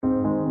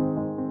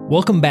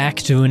Welcome back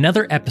to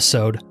another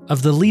episode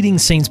of the Leading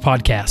Saints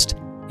podcast.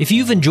 If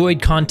you've enjoyed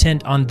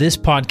content on this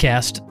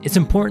podcast, it's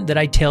important that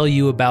I tell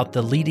you about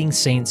the Leading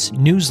Saints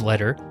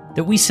newsletter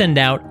that we send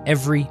out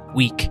every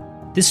week.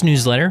 This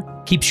newsletter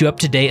keeps you up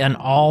to date on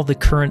all the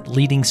current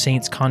Leading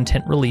Saints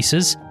content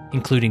releases,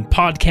 including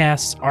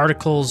podcasts,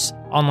 articles,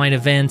 online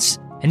events,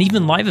 and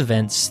even live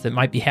events that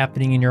might be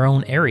happening in your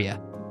own area.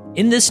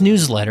 In this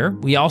newsletter,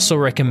 we also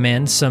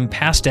recommend some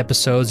past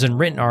episodes and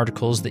written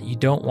articles that you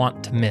don't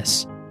want to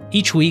miss.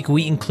 Each week,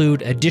 we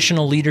include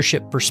additional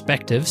leadership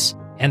perspectives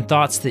and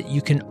thoughts that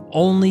you can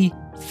only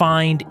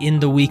find in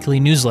the weekly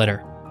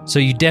newsletter, so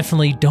you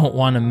definitely don't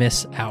want to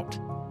miss out.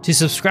 To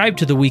subscribe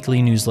to the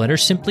weekly newsletter,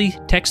 simply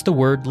text the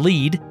word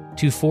LEAD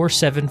to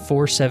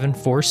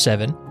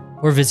 474747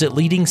 or visit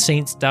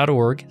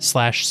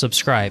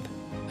leadingsaints.org/subscribe.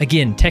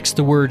 Again, text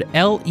the word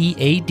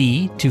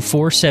LEAD to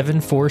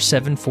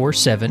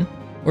 474747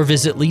 or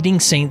visit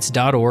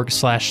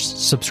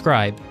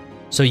leadingsaints.org/subscribe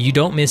so you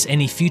don't miss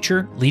any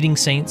future Leading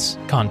Saints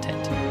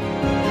content.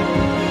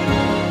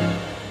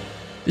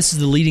 This is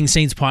the Leading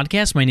Saints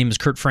podcast. My name is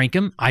Kurt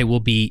Frankum. I will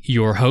be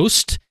your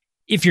host.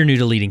 If you're new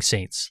to Leading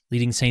Saints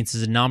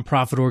is a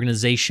nonprofit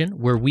organization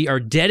where we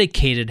are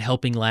dedicated to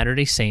helping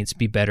Latter-day Saints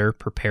be better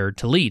prepared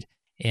to lead.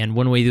 And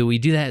one way that we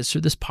do that is through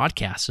this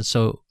podcast. And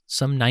so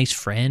some nice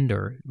friend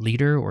or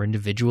leader or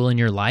individual in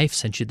your life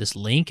sent you this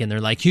link and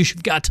they're like,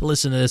 you've got to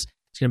listen to this.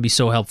 It's going to be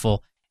so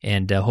helpful.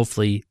 And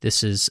hopefully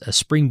this is a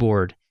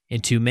springboard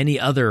into many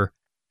other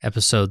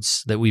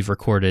episodes that we've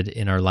recorded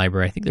in our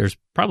library. I think there's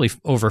probably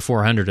over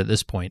 400 at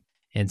this point.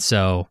 And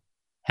so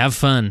have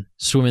fun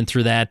swimming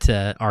through that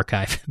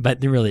archive.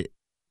 But really,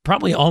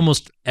 probably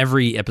almost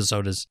every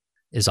episode is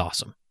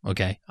awesome.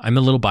 Okay. I'm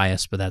a little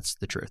biased, but that's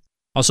the truth.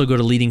 Also go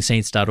to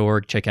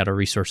leadingsaints.org, check out our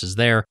resources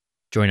there,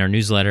 join our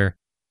newsletter.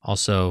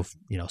 Also,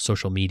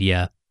 social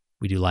media,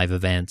 we do live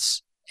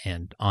events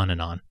and on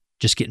and on.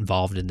 Just get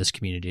involved in this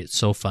community. It's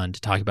so fun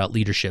to talk about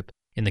leadership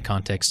in the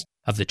context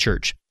of the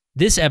church.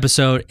 This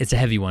episode, it's a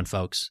heavy one,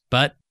 folks.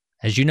 But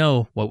as you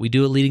know, what we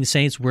do at Leading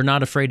Saints, we're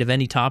not afraid of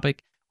any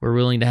topic. We're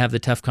willing to have the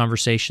tough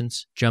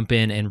conversations, jump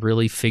in and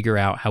really figure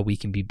out how we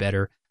can be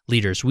better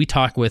leaders. We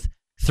talk with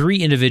three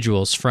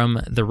individuals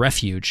from The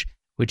Refuge,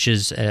 which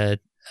is a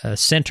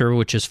center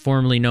which is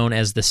formerly known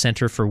as the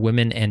Center for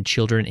Women and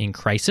Children in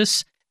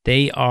Crisis.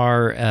 They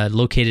are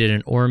located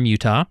in Orem,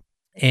 Utah,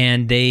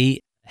 and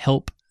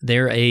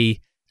they're a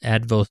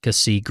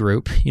advocacy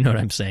group, you know what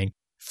I'm saying,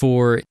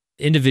 for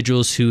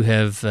individuals who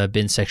have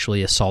been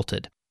sexually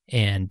assaulted.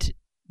 And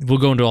we'll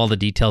go into all the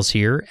details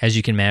here. As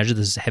you can imagine,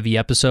 this is a heavy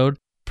episode.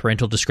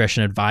 Parental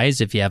discretion advised.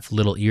 If you have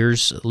little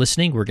ears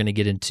listening, we're going to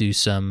get into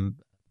some,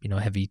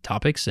 heavy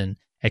topics and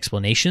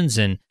explanations,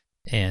 and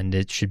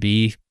it should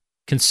be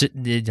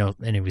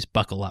anyways,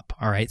 buckle up.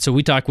 All right. So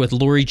we talk with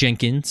Lori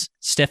Jenkins,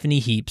 Stephanie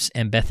Heaps,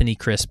 and Bethany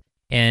Crisp,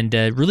 and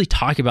really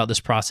talk about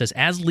this process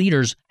as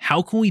leaders.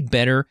 How can we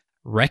better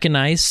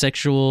recognize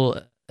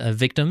sexual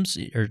victims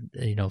or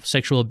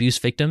sexual abuse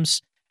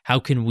victims? How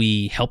can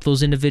we help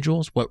those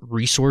individuals? What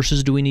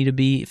resources do we need to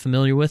be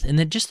familiar with? And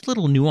then just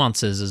little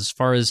nuances as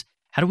far as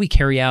how do we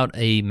carry out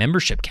a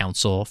membership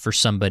council for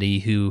somebody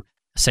who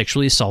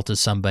sexually assaulted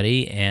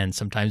somebody, and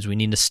sometimes we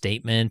need a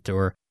statement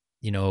or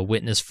a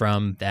witness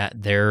from that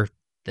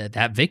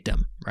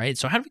victim, right?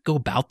 So how do we go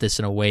about this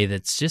in a way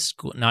that's just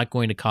not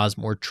going to cause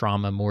more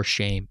trauma, more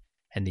shame,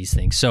 and these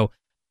things? So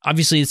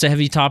obviously, it's a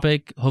heavy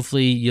topic.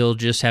 Hopefully, you'll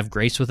just have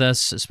grace with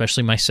us,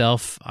 especially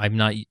myself. I'm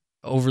not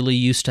overly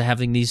used to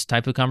having these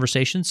type of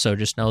conversations, so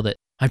just know that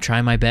I'm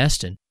trying my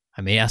best, and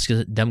I may ask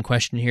a dumb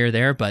question here or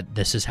there, but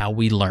this is how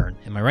we learn.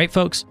 Am I right,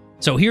 folks?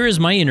 So here is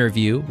my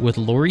interview with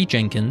Lori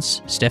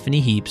Jenkins,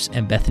 Stephanie Heaps,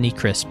 and Bethany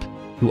Crisp,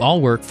 who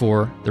all work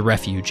for The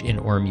Refuge in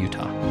Orem,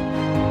 Utah.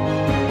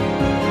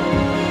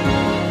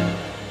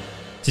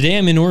 Today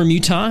I'm in Orem,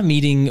 Utah,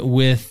 meeting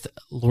with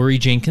Lori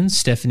Jenkins,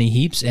 Stephanie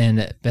Heaps,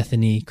 and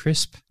Bethany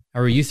Crisp.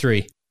 How are you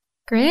three?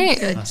 Great.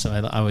 So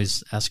I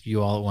always ask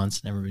you all at once,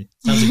 and everybody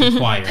sounds like a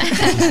choir.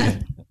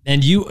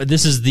 And you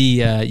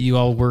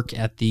all work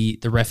at the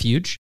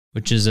Refuge,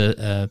 which is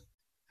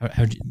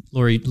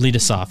Lori, lead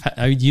us off.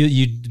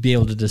 You'd be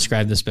able to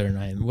describe this better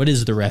than I am. What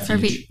is the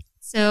Refuge? Perfect.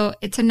 So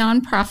it's a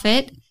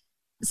nonprofit.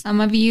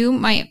 Some of you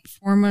might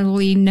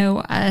formerly know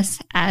us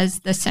as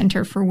the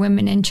Center for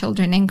Women and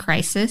Children in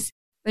Crisis.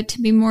 But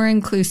to be more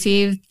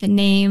inclusive, the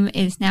name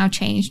is now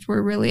changed.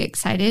 We're really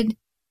excited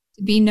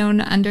to be known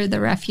under The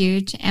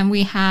Refuge, and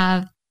we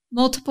have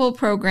multiple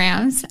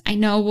programs. I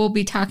know we'll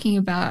be talking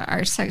about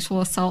our sexual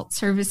assault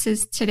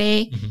services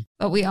today,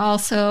 but we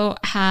also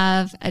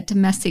have a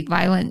domestic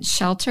violence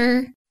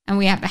shelter, and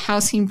we have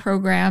housing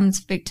programs,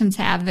 victims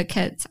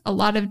advocates, a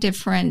lot of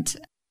different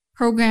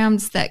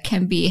programs that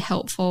can be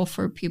helpful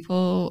for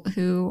people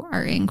who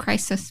are in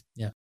crisis.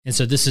 Yeah. And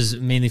so this is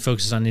mainly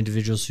focused on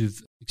individuals who've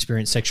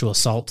experienced sexual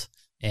assault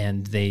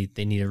and they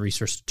need a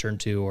resource to turn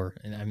to,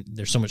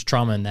 there's so much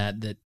trauma in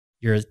that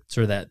you're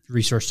sort of that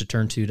resource to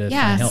turn to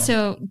help.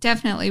 So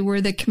definitely we're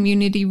the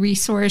community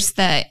resource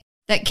that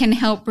can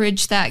help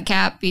bridge that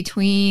gap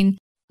between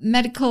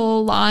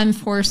medical, law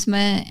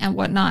enforcement, and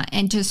whatnot,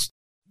 and just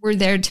we're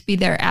there to be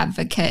their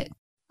advocate.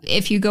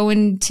 If you go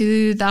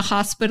into the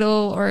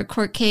hospital or a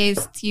court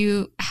case,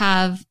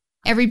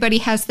 everybody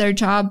has their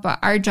job, but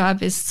our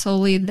job is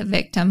solely the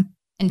victim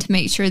and to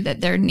make sure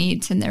that their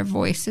needs and their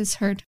voice is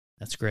heard.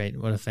 That's great.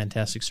 What a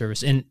fantastic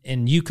service.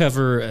 And you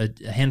cover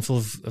a handful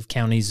of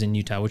counties in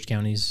Utah. Which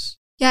counties?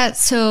 Yeah,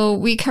 so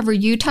we cover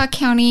Utah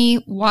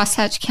County,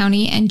 Wasatch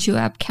County, and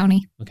Juab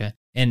County. Okay.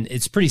 And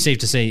it's pretty safe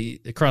to say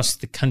across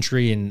the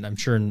country, and I'm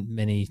sure in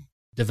many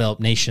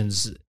developed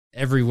nations,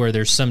 everywhere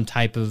there's some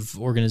type of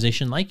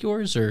organization like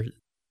yours, or?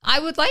 I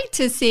would like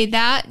to say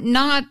that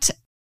not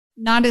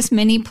as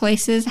many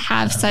places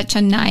have such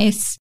a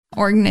nice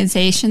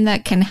organization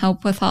that can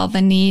help with all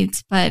the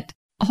needs, but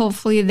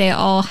hopefully they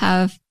all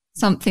have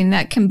something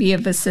that can be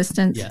of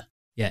assistance. Yeah.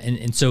 Yeah.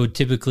 And so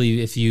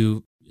typically if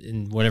you,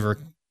 in whatever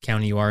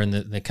county you are in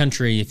the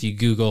country, if you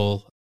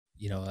Google,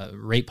 a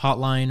rape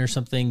hotline or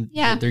something,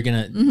 they're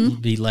going to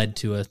be led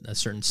to a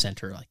certain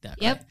center like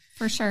that. Yep, right?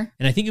 for sure.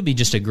 And I think it'd be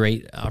just a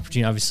great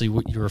opportunity. Obviously,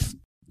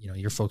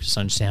 you're focused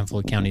on just a handful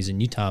of counties in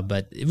Utah,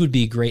 but it would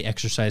be a great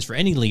exercise for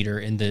any leader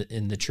in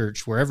the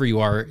church, wherever you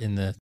are in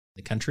the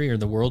country or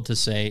the world, to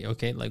say,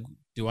 okay, like,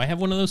 do I have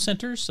one of those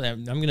centers?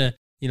 I'm going to,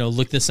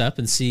 look this up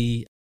and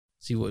see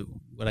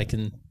what I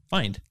can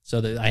find,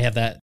 so that I have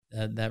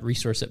that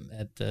resource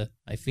at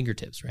my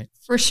fingertips, right?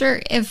 For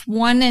sure. If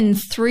 1 in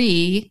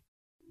 3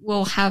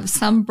 will have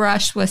some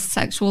brush with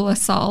sexual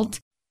assault,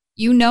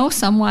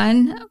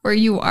 someone, or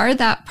you are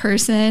that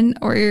person,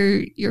 or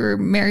you're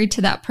married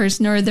to that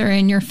person, or they're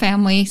in your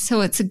family. So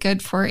it's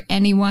good for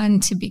anyone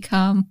to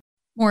become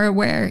more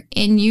aware.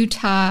 In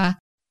Utah,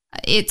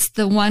 it's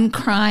the one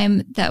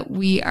crime that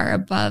we are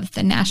above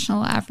the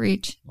national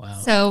average. Wow.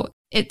 So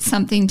it's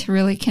something to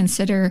really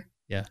consider.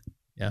 Yeah.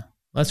 Yeah.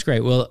 That's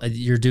great. Well,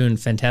 you're doing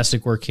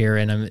fantastic work here,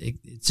 and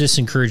it's just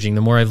encouraging.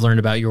 The more I've learned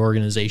about your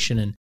organization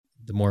and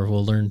the more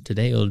we'll learn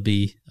today, it'll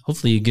be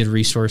hopefully a good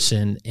resource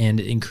and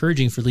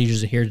encouraging for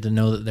leaders here to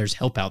know that there's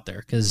help out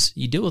there, because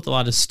you deal with a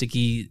lot of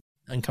sticky,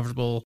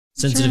 uncomfortable,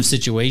 sensitive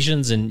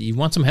situations, and you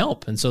want some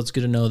help. And so it's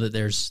good to know that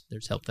there's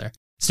help there.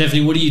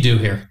 Stephanie, what do you do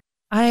here?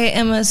 I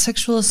am a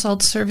sexual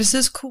assault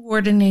services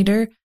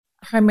coordinator.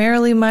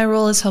 Primarily, my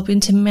role is helping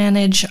to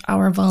manage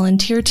our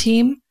volunteer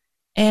team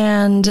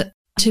and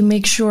to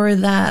make sure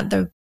that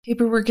the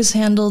paperwork is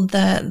handled,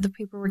 that the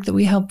paperwork that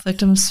we help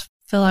victims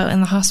fill out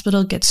in the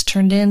hospital gets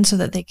turned in so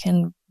that they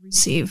can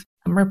receive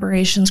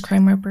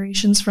crime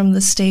reparations from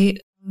the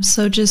state.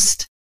 So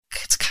just,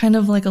 it's kind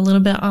of like a little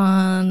bit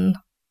on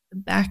the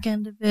back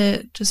end of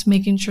it, just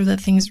making sure that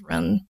things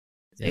run.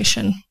 Yeah.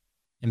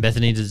 And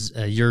Bethany, does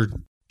your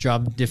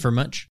job differ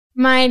much?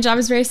 My job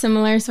is very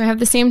similar. So I have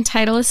the same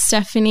title as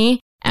Stephanie,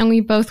 and we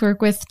both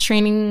work with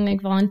training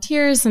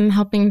volunteers and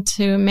helping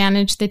to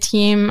manage the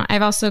team.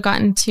 I've also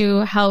gotten to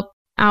help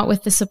out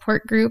with the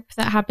support group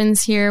that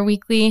happens here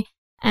weekly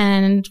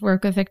and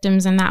work with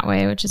victims in that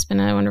way, which has been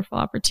a wonderful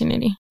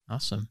opportunity.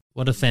 Awesome.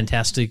 What a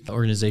fantastic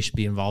organization to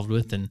be involved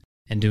with and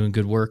doing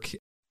good work.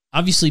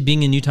 Obviously,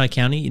 being in Utah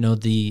County,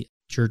 the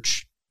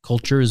church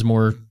culture is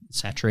more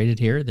saturated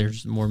here.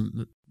 There's more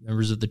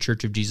members of the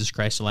Church of Jesus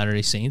Christ of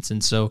Latter-day Saints.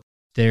 And so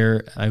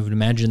there, I would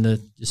imagine the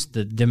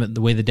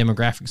way the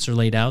demographics are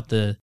laid out,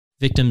 the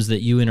victims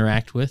that you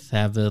interact with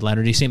have a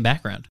Latter-day Saint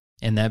background.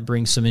 And that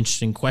brings some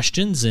interesting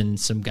questions and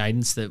some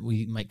guidance that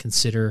we might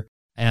consider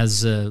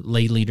as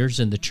lay leaders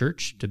in the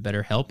church to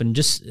better help, and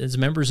just as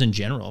members in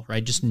general,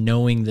 right? Just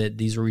knowing that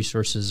these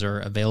resources are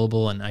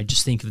available. And I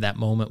just think of that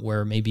moment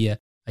where maybe a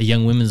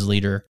young women's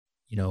leader,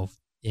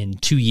 in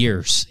 2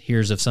 years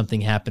hears of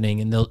something happening,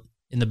 and they'll,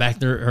 in the back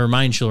of her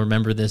mind, she'll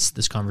remember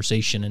this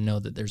conversation and know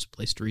that there's a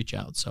place to reach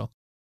out. So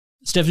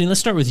Stephanie, let's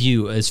start with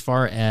you. As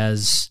far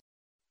as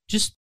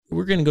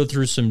we're going to go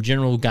through some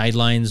general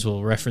guidelines.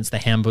 We'll reference the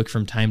handbook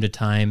from time to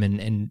time.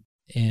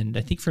 And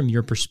I think from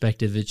your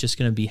perspective, it's just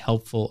going to be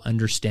helpful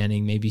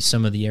understanding maybe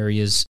some of the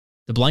areas,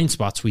 the blind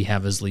spots we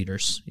have as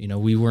leaders.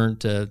 We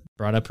weren't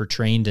brought up or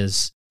trained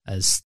as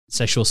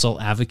sexual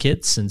assault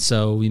advocates. And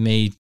so we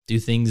may do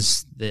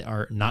things that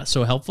are not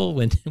so helpful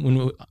when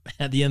we,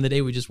 at the end of the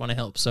day, we just want to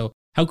help. So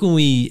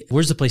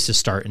where's the place to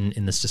start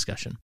in this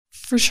discussion?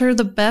 For sure,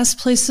 the best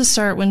place to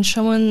start when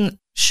someone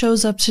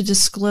shows up to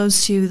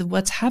disclose to you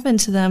what's happened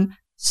to them,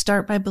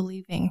 start by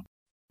believing.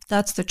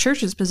 That's the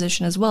church's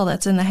position as well.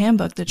 That's in the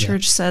handbook. The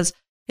church says,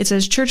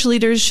 church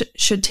leaders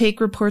should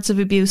take reports of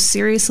abuse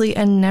seriously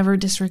and never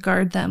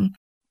disregard them.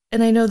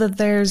 And I know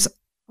that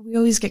we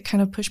always get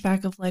kind of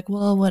pushback of like,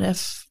 well, what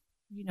if,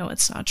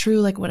 it's not true?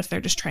 Like, what if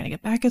they're just trying to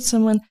get back at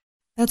someone?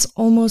 That's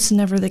almost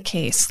never the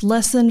case.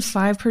 Less than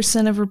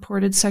 5% of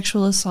reported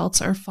sexual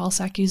assaults are false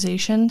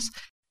accusations.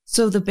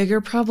 So the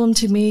bigger problem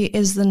to me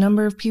is the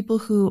number of people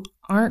who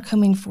aren't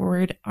coming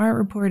forward, aren't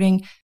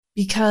reporting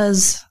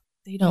because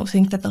they don't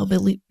think that they'll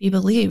be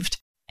believed.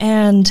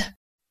 And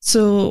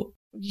so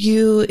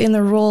you, in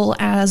the role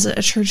as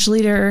a church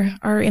leader,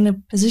 are in a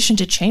position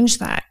to change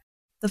that.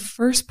 The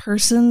first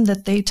person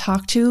that they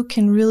talk to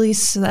can really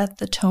set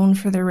the tone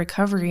for their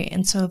recovery.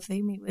 And so if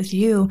they meet with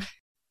you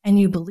and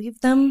you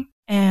believe them,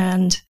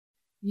 And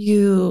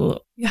you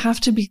have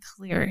to be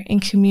clear in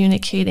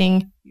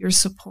communicating your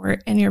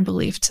support and your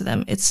belief to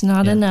them. It's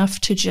not enough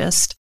to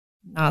just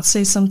not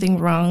say something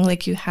wrong.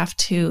 Like, you have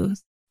to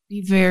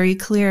be very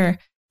clear.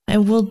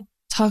 And we'll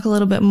talk a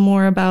little bit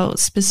more about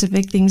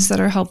specific things that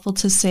are helpful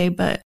to say,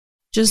 but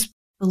just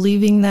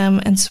believing them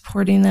and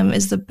supporting them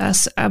is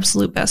the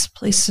absolute best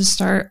place to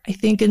start. I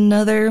think and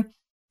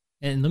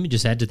let me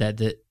just add to that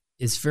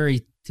it's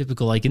very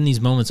typical. Like, in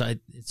these moments,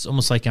 it's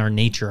almost like our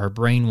nature, our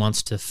brain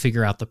wants to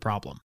figure out the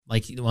problem.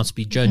 Like, it wants to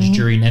be judge,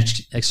 jury, and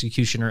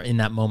executioner in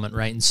that moment,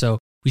 right? And so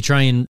we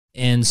try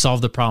and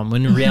solve the problem,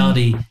 when in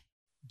reality,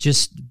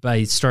 just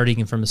by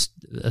starting from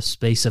a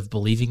space of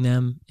believing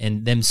them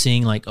and them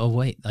seeing like, oh,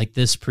 wait, like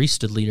this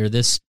priesthood leader,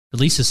 this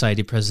Relief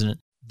Society president,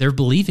 they're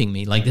believing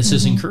me. Like, this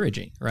is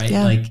encouraging, right?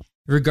 Yeah. Like,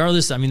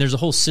 regardless, I mean, there's a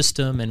whole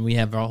system, and we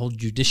have our whole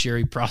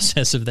judiciary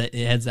process of that.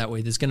 It heads that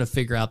way. That's going to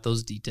figure out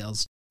those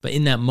details. But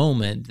in that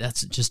moment,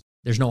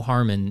 there's no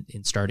harm in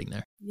starting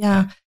there.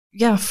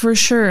 Yeah, for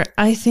sure.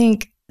 I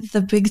think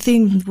the big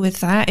thing with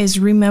that is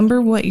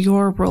remember what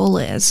your role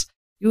is.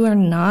 You are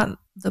not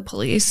the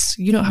police.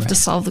 You don't have to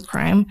solve the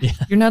crime. Yeah.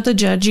 You're not the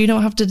judge. You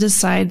don't have to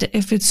decide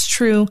if it's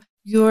true.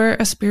 You're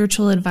a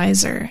spiritual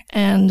advisor.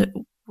 And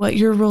what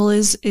your role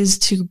is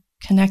to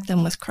connect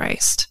them with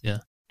Christ. Yeah.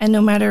 And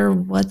no matter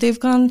what they've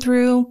gone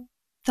through,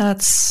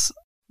 that's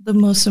the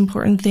most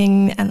important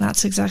thing. And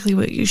that's exactly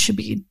what you should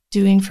be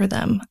doing for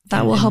them.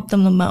 That will help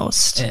them the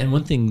most. And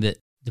one thing that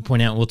to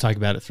point out, and we'll talk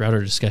about it throughout our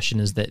discussion,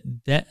 is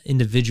that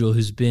individual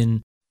who's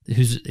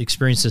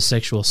experienced a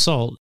sexual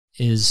assault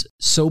is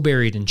so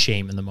buried in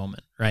shame in the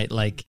moment, right?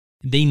 Like,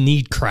 they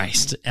need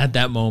Christ at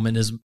that moment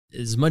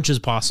as much as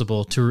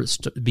possible to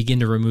begin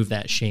to remove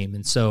that shame.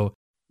 And so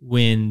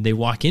when they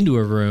walk into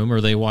a room or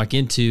they walk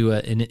into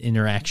an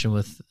interaction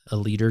with a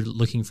leader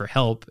looking for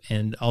help,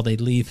 and all they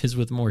leave is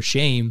with more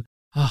shame,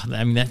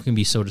 that can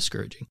be so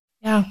discouraging.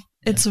 Yeah,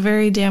 it's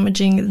very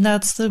damaging.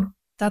 That's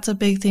a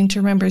big thing to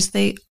remember, is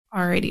they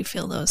already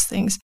feel those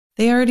things.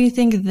 They already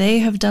think they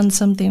have done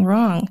something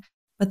wrong,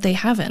 but they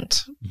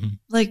haven't. Mm-hmm.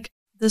 Like,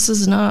 this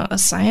is not a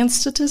science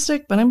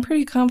statistic, but I'm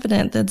pretty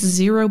confident that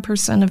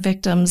 0% of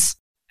victims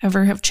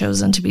ever have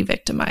chosen to be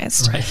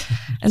victimized. Right.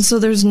 And so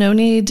there's no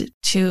need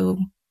to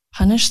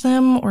punish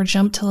them or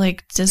jump to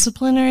like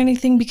discipline or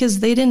anything, because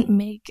they didn't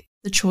make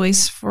the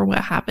choice for what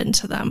happened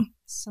to them.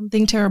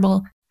 Something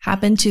terrible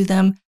happened to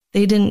them.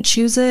 They didn't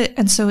choose it.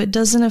 And so it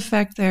doesn't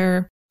affect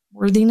their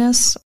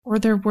worthiness or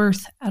their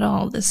worth at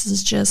all. This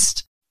is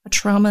just a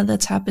trauma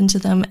that's happened to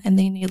them, and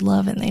they need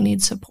love and they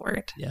need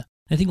support. Yeah.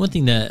 I think one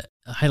thing to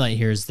highlight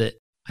here is that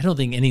I don't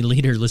think any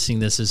leader listening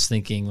to this is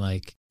thinking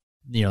like,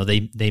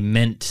 they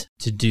meant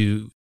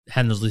to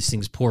handle these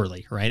things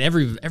poorly, right?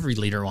 Every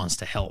leader wants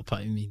to help.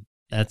 I mean,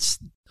 that's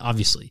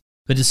obviously,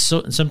 but it's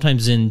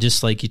sometimes in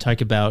just like you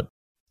talk about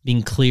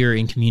being clear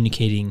in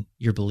communicating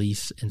your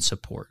belief and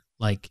support.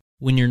 Like,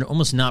 when you're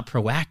almost not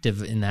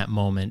proactive in that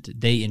moment,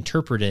 they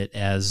interpret it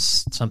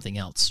as something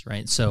else,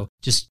 right? So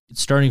just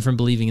starting from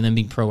believing and then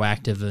being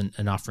proactive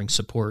and offering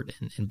support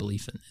and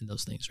belief in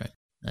those things, right?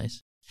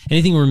 Nice.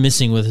 Anything we're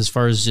missing with as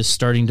far as just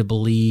starting to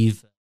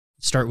believe,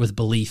 start with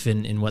belief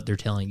in what they're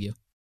telling you?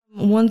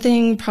 One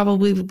thing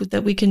probably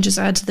that we can just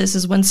add to this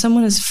is when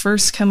someone is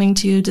first coming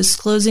to you,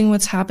 disclosing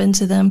what's happened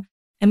to them,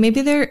 and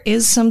maybe there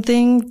is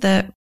something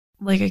that,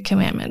 like a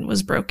commandment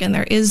was broken,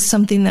 there is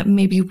something that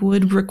maybe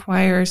would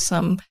require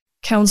some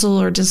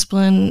counsel or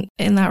discipline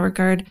in that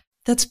regard,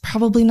 that's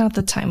probably not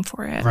the time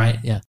for it. Right.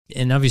 Yeah.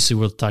 And obviously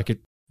we'll talk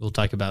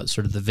about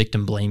sort of the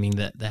victim blaming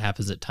that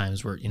happens at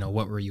times where,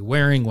 what were you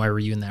wearing? Why were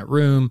you in that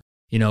room?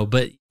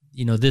 But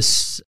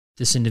this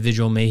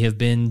individual may have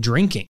been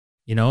drinking,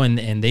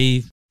 and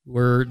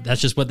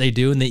that's just what they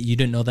do, and that you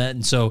didn't know that.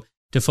 And so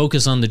to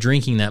focus on the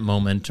drinking that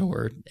moment,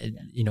 or,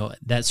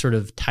 that sort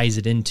of ties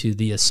it into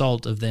the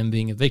assault of them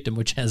being a victim,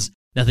 which has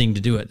nothing to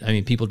do with it. I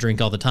mean, people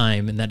drink all the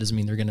time, and that doesn't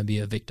mean they're going to be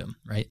a victim,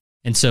 right?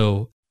 And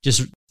so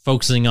just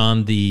focusing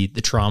on the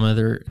trauma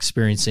they're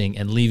experiencing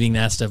and leaving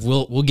that stuff,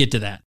 we'll get to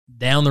that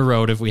down the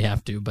road if we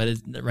have to, but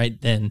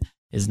right then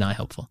is not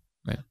helpful,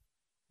 right?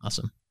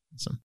 Awesome.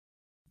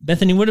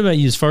 Bethany, what about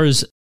you as far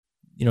as,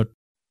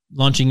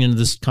 launching into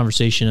this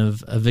conversation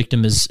of a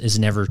victim is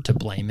never to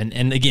blame?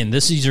 And again,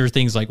 these are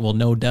things like, well,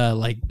 no, duh,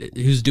 like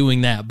who's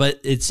doing that?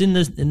 But it's in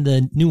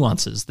the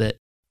nuances that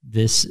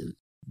these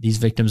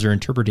victims are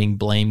interpreting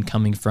blame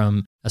coming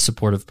from a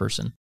supportive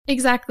person.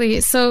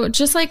 Exactly. So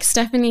just like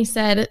Stephanie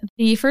said,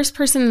 the first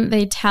person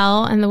they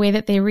tell and the way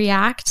that they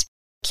react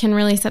can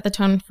really set the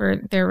tone for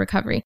their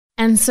recovery.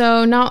 And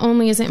so not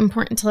only is it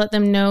important to let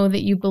them know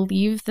that you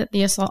believe that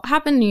the assault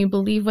happened and you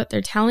believe what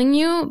they're telling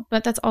you,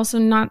 but that's also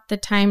not the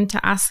time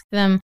to ask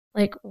them,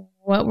 like,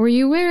 what were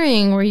you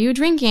wearing? Were you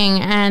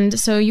drinking? And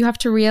so you have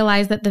to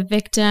realize that the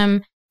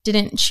victim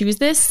didn't choose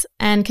this,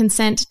 and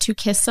consent to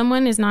kiss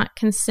someone is not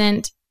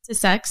consent to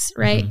sex,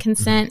 right? Mm-hmm.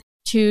 Consent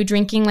to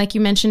drinking, like you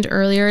mentioned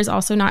earlier, is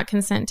also not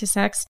consent to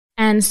sex.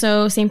 And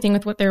so same thing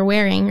with what they're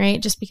wearing,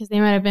 right? Just because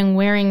they might have been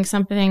wearing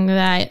something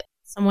that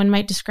someone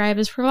might describe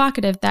as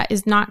provocative, that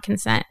is not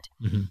consent.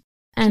 Mm-hmm.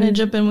 Can I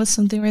jump in with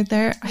something right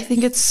there? I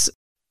think it's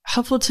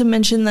helpful to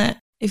mention that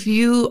if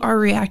you are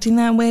reacting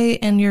that way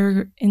and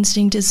your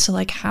instinct is to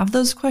like have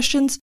those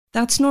questions,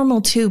 that's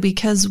normal too,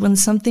 because when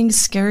something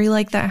scary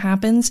like that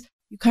happens,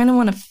 you kind of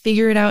want to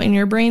figure it out in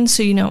your brain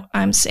so you know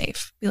I'm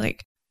safe. Be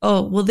like,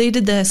 oh, well, they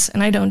did this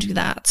and I don't do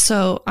that,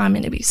 so I'm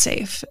going to be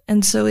safe.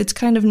 And so it's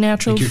kind of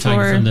natural you're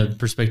talking from the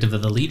perspective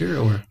of the leader,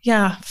 or?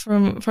 Yeah,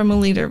 from a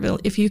leader.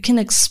 If you can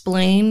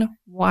explain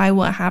why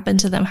what happened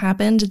to them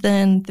happened,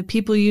 then the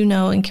people you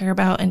know and care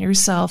about and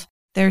yourself,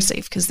 they're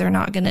safe because they're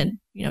not going to,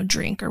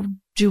 drink or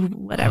do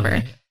whatever.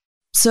 Okay.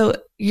 So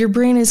your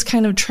brain is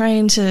kind of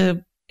trying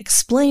to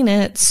explain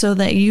it so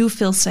that you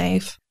feel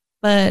safe,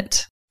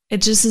 but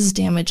it just is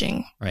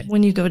damaging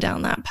when you go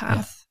down that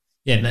path.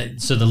 Yeah.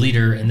 So the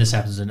leader, and this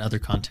happens in other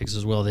contexts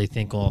as well, they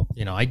think, well,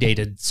 I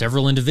dated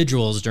several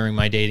individuals during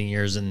my dating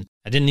years and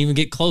I didn't even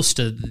get close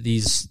to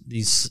these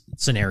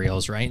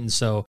scenarios, right? And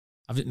so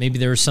maybe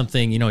there was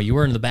something, you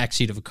were in the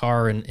backseat of a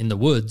car in the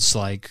woods,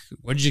 like,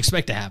 what did you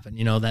expect to happen?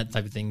 That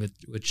type of thing,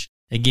 which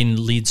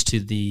again leads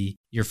to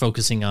you're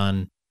focusing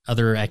on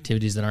other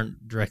activities that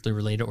aren't directly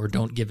related or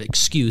don't give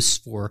excuse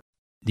for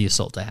the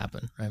assault to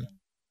happen, right?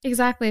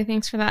 Exactly.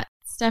 Thanks for that,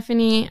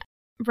 Stephanie.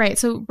 Right.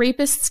 So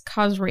rapists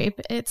cause rape.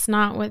 It's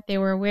not what they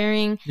were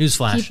wearing.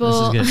 Newsflash.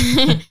 This is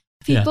good.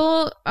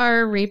 People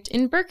are raped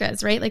in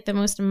burqas, right? Like the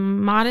most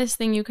modest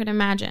thing you could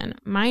imagine.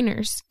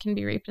 Minors can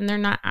be raped and they're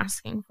not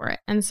asking for it.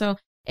 And so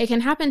it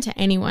can happen to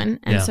anyone.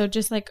 And so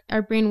just like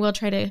our brain will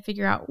try to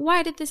figure out,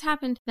 why did this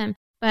happen to them?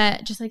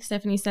 But just like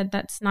Stephanie said,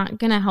 that's not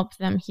going to help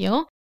them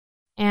heal.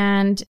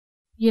 And,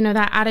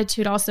 that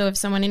attitude also, if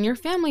someone in your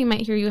family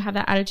might hear you have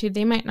that attitude,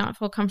 they might not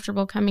feel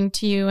comfortable coming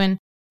to you and,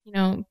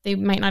 they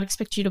might not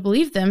expect you to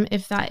believe them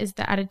if that is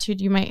the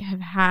attitude you might have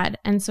had.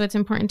 And so it's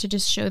important to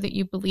just show that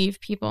you believe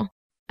people.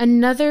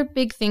 Another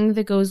big thing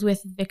that goes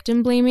with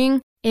victim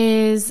blaming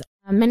is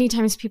many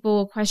times people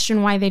will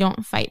question why they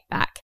don't fight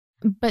back.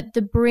 But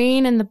the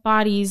brain and the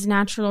body's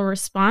natural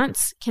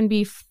response can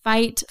be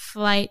fight,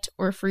 flight,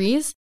 or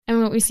freeze.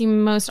 And what we see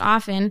most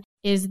often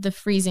is the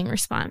freezing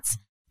response.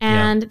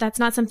 And that's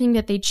not something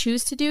that they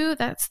choose to do.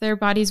 That's their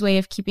body's way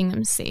of keeping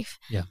them safe.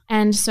 Yeah.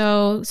 And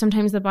so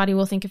sometimes the body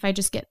will think, if I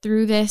just get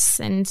through this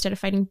and instead of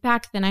fighting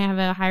back, then I have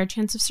a higher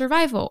chance of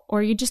survival,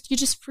 or you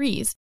just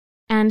freeze.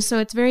 And so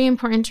it's very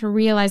important to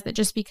realize that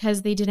just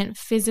because they didn't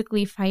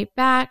physically fight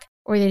back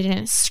or they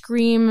didn't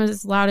scream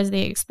as loud as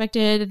they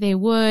expected they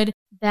would,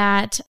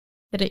 that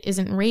it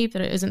isn't rape,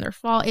 that it isn't their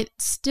fault. It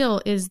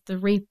still is the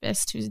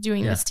rapist who's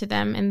doing this to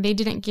them, and they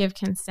didn't give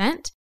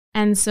consent.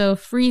 And so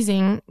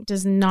freezing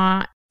does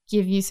not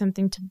give you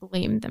something to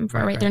blame them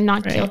for, right? They're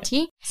not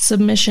guilty.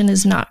 Submission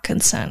is not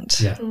consent.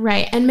 Yeah.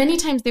 Right. And many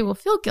times they will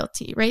feel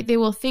guilty, right? They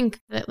will think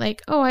that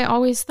like, oh, I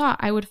always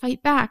thought I would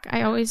fight back.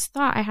 I always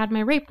thought I had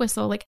my rape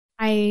whistle. Like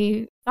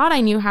I thought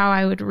I knew how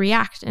I would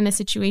react in a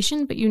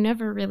situation, but you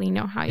never really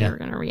know how you're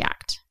going to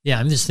react. Yeah.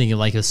 I'm just thinking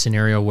like a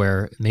scenario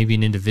where maybe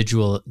an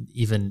individual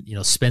even,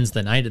 spends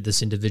the night at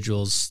this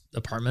individual's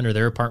apartment or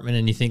their apartment.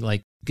 And you think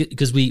like,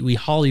 because we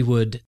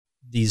Hollywood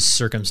these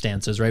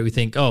circumstances, right? We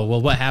think, oh,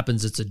 well, what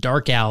happens? It's a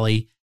dark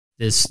alley.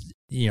 This,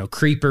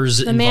 creepers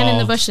the involved. Man in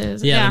the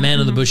bushes. Yeah, the man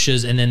in the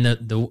bushes. And then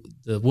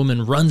the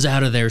woman runs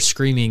out of there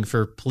screaming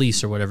for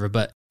police or whatever.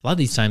 But a lot of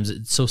these times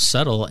it's so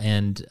subtle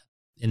and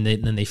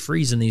then they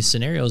freeze in these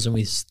scenarios and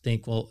we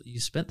think, well, you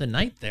spent the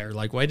night there.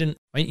 Like, why didn't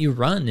you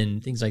run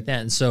and things like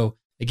that? And so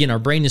again, our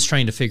brain is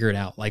trying to figure it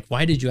out. Like,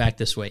 why did you act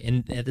this way?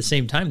 And at the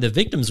same time, the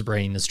victim's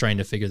brain is trying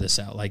to figure this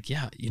out. Like,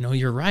 yeah,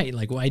 you're right.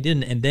 Like, why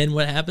didn't? And then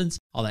what happens?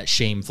 All that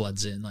shame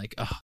floods in. Like,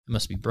 oh, I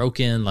must be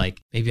broken. Like,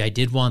 maybe I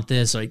did want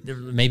this. Like,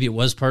 maybe it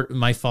was part of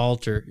my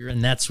fault.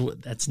 And that's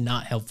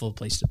not a helpful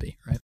place to be,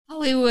 right?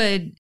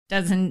 Hollywood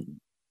doesn't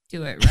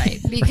do it right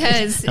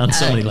because on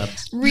so many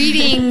levels.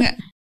 Reading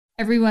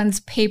everyone's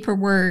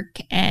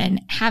paperwork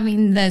and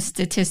having the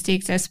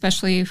statistics,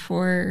 especially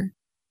for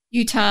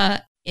Utah,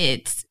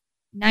 it's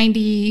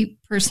 90%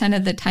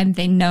 of the time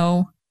they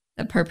know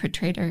the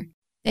perpetrator.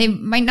 They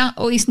might not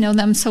always know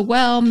them so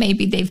well.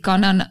 Maybe they've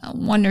gone on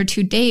 1 or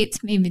 2 dates.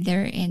 Maybe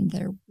they're in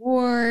their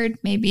ward.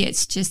 Maybe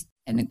it's just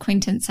an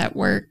acquaintance at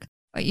work,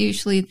 but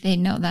usually they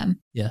know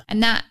them. Yeah.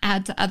 And that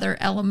adds other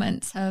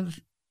elements of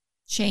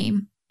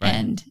shame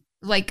and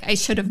like, I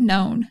should have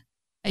known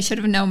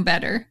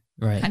better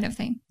kind of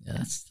thing.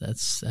 Yeah,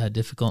 that's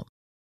difficult.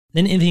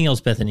 Then anything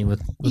else, Bethany,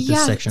 with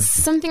this section?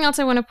 Something else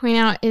I want to point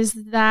out is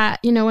that,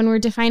 when we're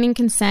defining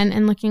consent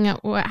and looking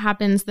at what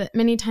happens, that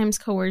many times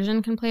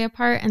coercion can play a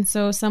part. And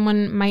so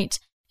someone might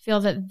feel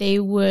that they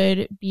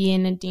would be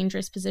in a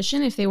dangerous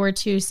position if they were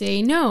to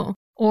say no,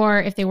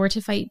 or if they were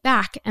to fight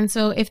back. And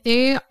so if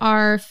they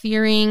are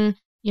fearing,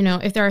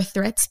 if there are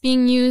threats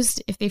being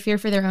used, if they fear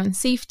for their own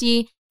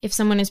safety, if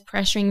someone is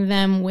pressuring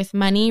them with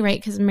money, right?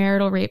 Because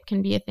marital rape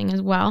can be a thing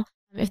as well.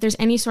 If there's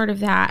any sort of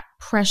that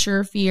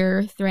pressure,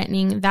 fear,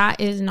 threatening, that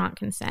is not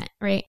consent,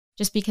 right?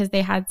 Just because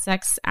they had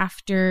sex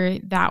after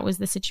that was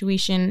the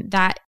situation,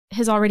 that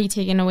has already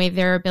taken away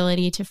their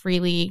ability to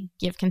freely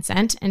give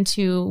consent and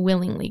to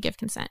willingly give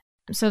consent.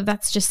 So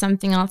that's just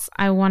something else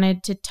I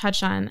wanted to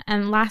touch on.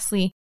 And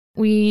lastly,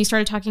 we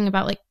started talking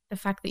about like the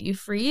fact that you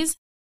freeze,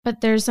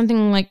 but there's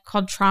something like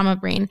called trauma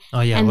brain.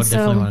 Oh yeah, I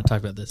definitely want to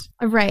talk about this.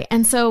 Right.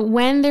 And so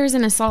when there's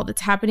an assault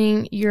that's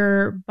happening,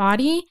 your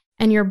body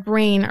and your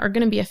brain are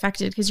going to be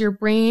affected because your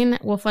brain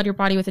will flood your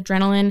body with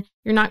adrenaline.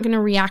 You're not going to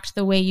react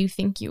the way you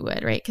think you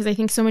would, right? Because I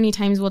think so many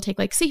times we'll take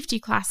like safety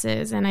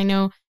classes, and I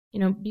know,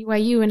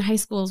 BYU and high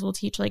schools will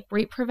teach like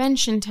rape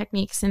prevention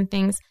techniques and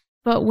things.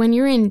 But when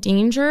you're in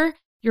danger,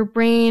 your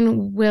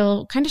brain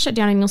will kind of shut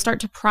down and you'll start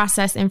to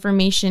process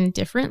information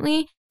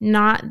differently,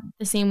 not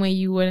the same way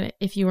you would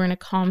if you were in a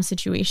calm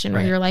situation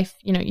where your life,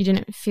 you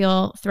didn't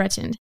feel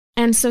threatened.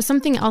 And so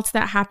something else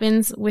that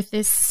happens with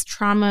this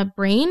trauma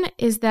brain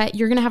is that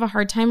you're going to have a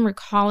hard time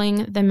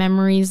recalling the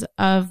memories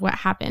of what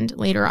happened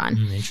later on.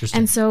 Interesting.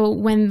 And so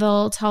when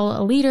they'll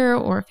tell a leader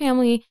or a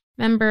family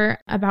member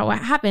about what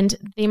happened,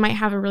 they might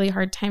have a really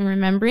hard time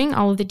remembering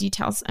all of the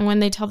details. And when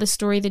they tell the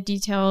story,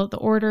 the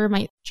order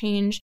might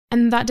change.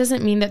 And that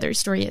doesn't mean that their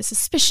story is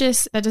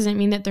suspicious. That doesn't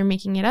mean that they're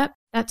making it up.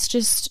 That's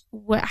just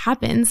what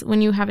happens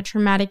when you have a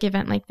traumatic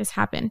event like this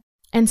happen.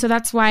 And so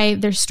that's why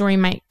their story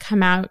might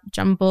come out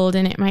jumbled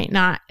and it might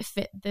not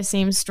fit the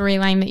same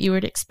storyline that you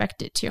would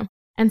expect it to.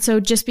 And so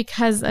just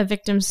because a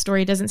victim's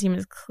story doesn't seem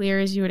as clear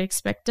as you would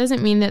expect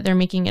doesn't mean that they're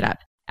making it up.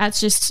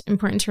 That's just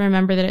important to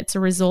remember that it's a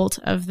result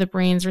of the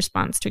brain's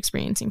response to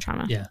experiencing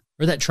trauma. Yeah.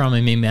 Or that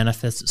trauma may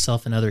manifest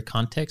itself in other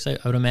contexts, I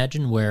would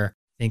imagine, where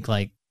I think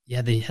like,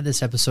 yeah, they had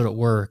this episode at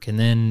work and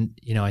then,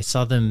 I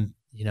saw them,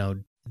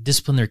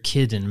 discipline their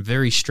kid in a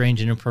very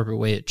strange, inappropriate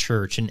way at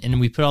church. And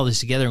we put all this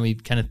together and we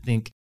kind of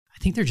think,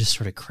 I think they're just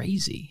sort of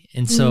crazy.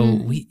 And so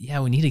we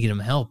need to get them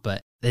help,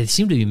 but they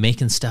seem to be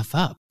making stuff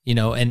up,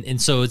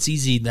 and so it's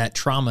easy that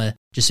trauma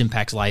just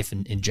impacts life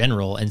in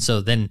general. And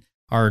so then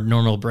our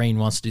normal brain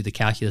wants to do the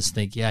calculus and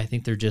think, yeah, I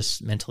think they're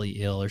just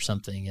mentally ill or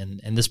something.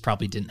 And this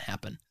probably didn't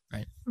happen.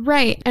 Right.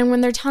 Right. And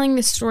when they're telling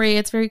this story,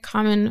 it's very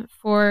common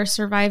for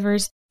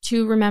survivors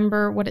to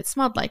remember what it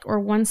smelled like or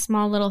one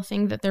small little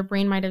thing that their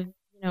brain might have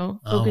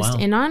focused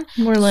in on.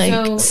 More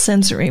like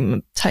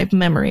sensory type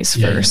memories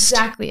first.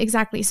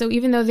 Exactly. So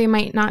even though they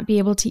might not be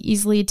able to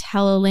easily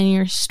tell a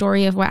linear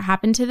story of what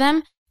happened to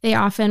them, they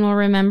often will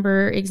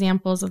remember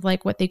examples of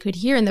like what they could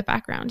hear in the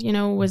background,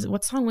 was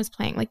what song was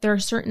playing. Like there are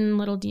certain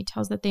little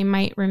details that they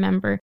might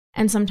remember.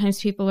 And sometimes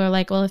people are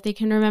like, well, if they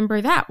can remember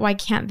that, why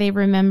can't they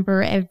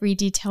remember every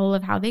detail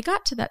of how they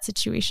got to that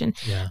situation?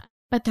 Yeah.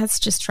 But that's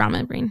just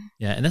trauma brain.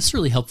 Yeah, and that's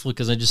really helpful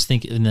because I just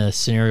think in a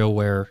scenario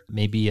where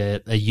maybe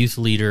a youth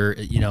leader,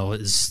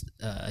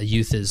 a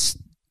youth is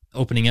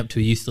opening up to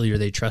a youth leader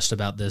they trust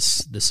about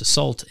this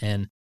assault,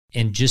 and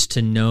just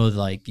to know,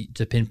 like,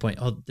 to pinpoint,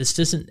 oh, this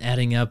isn't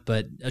adding up,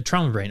 but a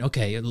trauma brain.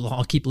 Okay,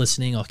 I'll keep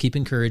listening. I'll keep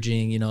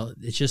encouraging.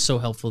 It's just so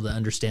helpful to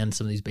understand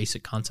some of these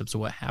basic concepts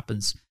of what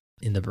happens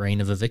in the brain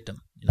of a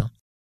victim.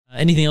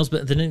 Anything else?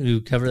 But didn't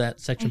we cover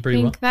that section pretty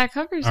well? I think that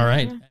covers it. All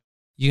right. Yeah.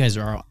 You guys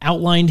are all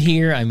outlined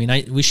here. I mean,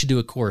 we should do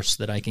a course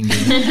that I can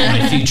give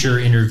my future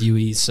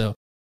interviewees. So,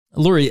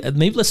 Lori,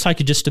 maybe let's talk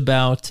just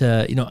about,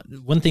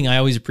 one thing I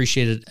always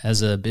appreciated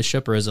as a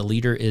bishop or as a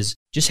leader is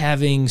just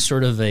having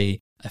sort of a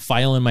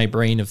file in my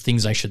brain of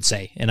things I should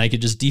say. And I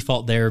could just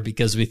default there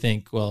because we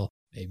think, well,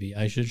 maybe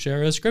I should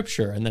share a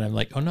scripture. And then I'm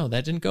like, oh no,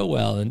 that didn't go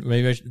well. And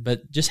maybe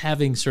but just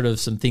having sort of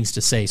some things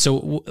to say. So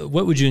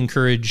what would you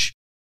encourage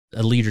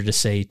a leader to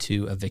say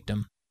to a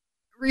victim?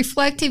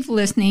 Reflective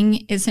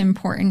listening is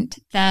important,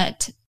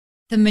 that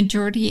the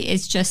majority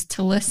is just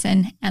to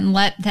listen and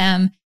let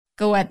them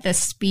go at the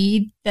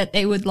speed that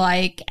they would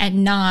like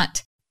and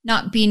not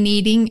be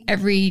needing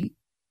every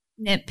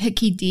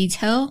nitpicky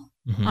detail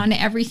on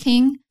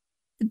everything.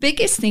 The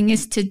biggest thing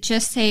is to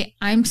just say,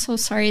 I'm so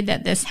sorry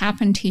that this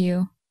happened to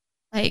you.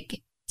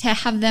 Like, to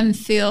have them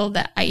feel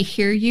that I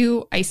hear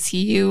you, I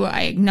see you,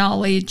 I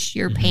acknowledge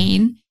your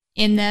pain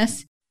in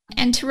this.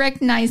 And to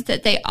recognize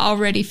that they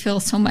already feel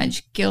so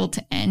much guilt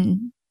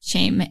and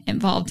shame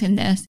involved in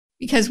this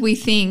because we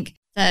think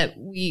that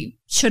we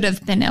should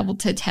have been able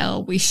to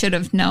tell, we should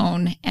have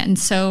known. And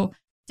so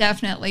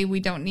definitely we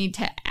don't need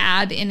to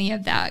add any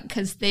of that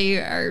because they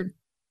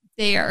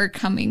are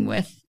coming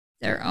with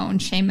their own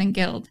shame and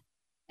guilt.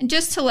 And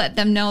just to let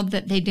them know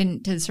that they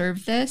didn't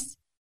deserve this,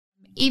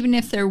 even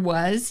if there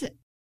was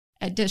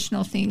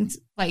additional things,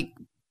 like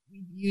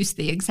we use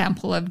the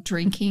example of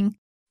drinking.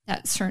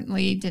 That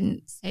certainly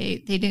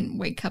they didn't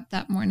wake up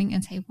that morning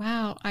and say,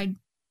 wow, I'd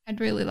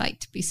really like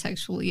to be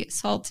sexually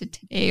assaulted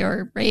today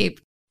or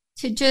raped.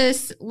 To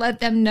just let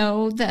them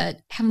know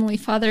that Heavenly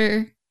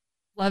Father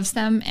loves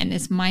them and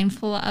is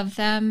mindful of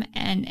them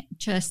and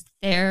just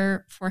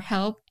there for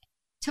help.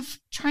 To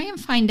try and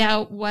find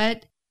out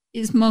what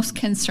is most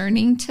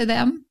concerning to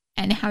them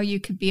and how you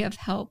could be of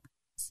help.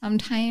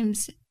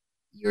 Sometimes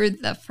you're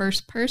the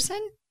first person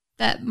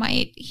that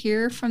might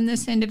hear from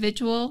this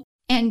individual.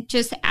 And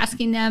just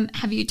asking them,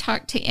 have you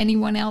talked to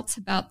anyone else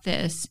about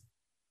this?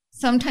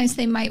 Sometimes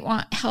they might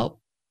want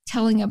help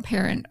telling a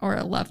parent or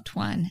a loved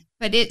one,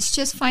 but it's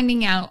just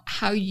finding out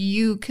how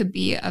you could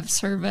be of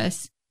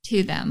service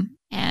to them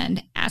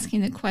and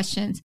asking the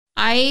questions.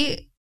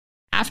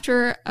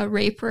 After a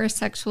rape or a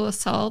sexual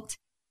assault,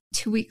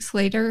 2 weeks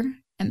later,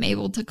 I'm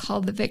able to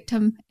call the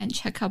victim and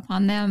check up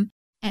on them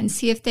and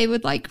see if they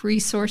would like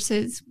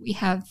resources. We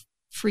have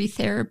free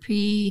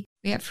therapy,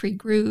 we have free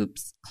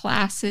groups,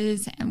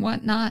 classes, and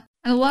whatnot.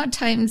 And a lot of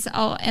times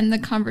I'll end the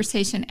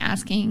conversation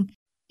asking,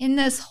 in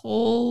this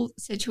whole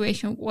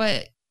situation,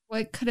 what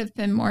could have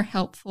been more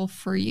helpful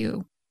for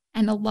you?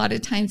 And a lot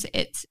of times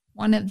it's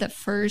one of the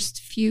first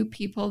few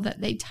people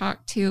that they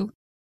talk to.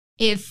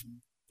 If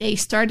they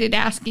started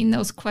asking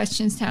those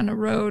questions down the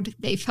road,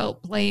 they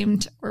felt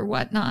blamed or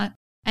whatnot.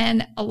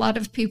 And a lot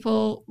of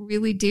people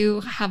really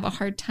do have a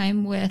hard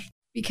time with,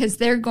 because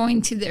they're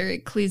going to their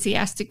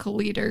ecclesiastical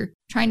leader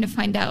trying to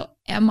find out,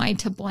 am I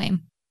to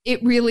blame?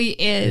 It really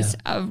is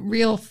a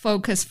real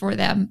focus for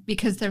them,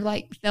 because they're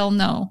like, they'll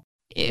know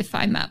if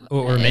I'm at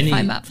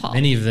fault.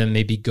 Many of them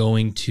may be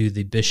going to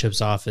the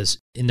bishop's office.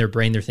 In their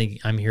brain, they're thinking,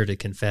 I'm here to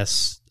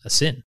confess a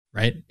sin,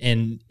 right?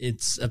 And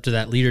it's up to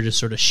that leader to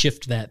sort of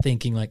shift that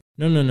thinking like,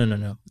 no.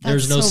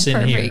 There's no sin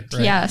perfect. here.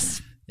 Right?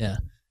 Yes. Yeah.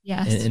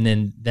 Yes. And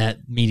then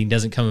that meeting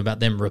doesn't come about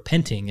them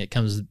repenting.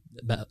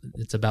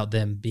 It's about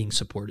them being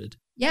supported.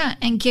 Yeah,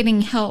 and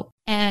getting help.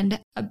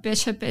 And a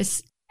bishop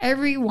is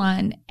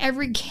everyone,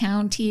 every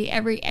county,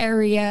 every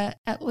area,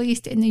 at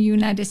least in the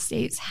United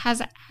States,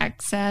 has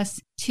access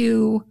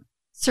to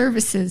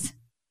services.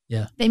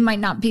 Yeah. They might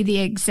not be the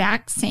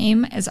exact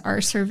same as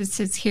our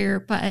services here,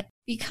 but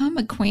become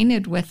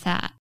acquainted with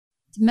that.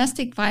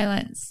 Domestic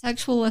violence,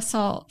 sexual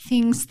assault,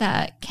 things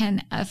that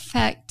can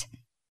affect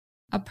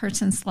a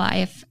person's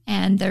life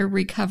and their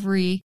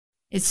recovery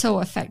is so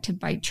affected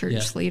by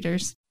church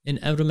leaders. And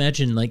I would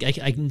imagine, like,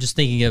 I'm just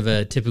thinking of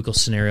a typical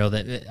scenario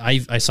that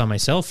I saw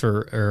myself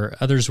or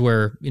others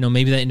where,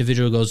 maybe that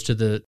individual goes to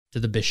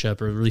the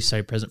bishop or the Relief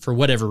Society president for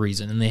whatever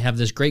reason, and they have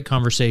this great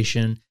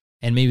conversation,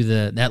 and maybe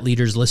that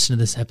leader's listening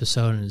to this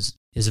episode and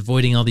is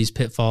avoiding all these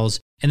pitfalls,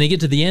 and they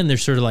get to the end, they're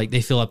sort of like,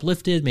 they feel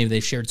uplifted, maybe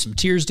they've shared some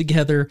tears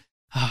together,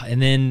 and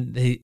then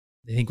they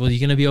think, well, you're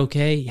going to be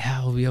okay? Yeah,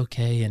 I'll be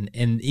okay.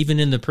 And even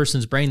in the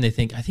person's brain, they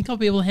think, I think I'll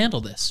be able to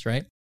handle this,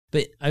 right?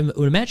 But I would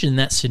imagine in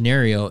that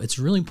scenario, it's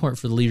really important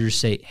for the leader to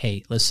say,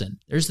 hey, listen,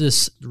 there's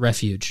this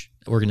refuge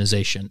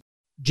organization.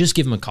 Just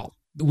give them a call.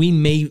 We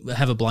may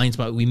have a blind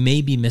spot. We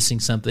may be missing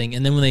something.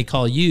 And then when they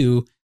call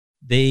you,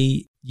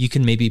 you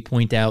can maybe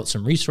point out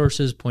some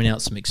resources, point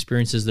out some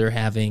experiences they're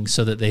having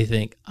so that they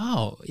think,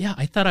 oh, yeah,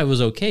 I thought I was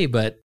okay,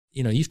 but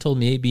you've told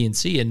me A, B, and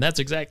C, and that's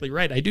exactly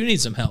right. I do need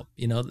some help,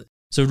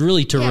 So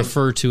really to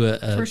refer to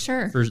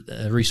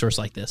a resource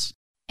like this.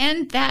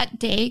 And that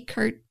day,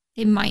 Kurt,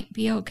 they might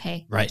be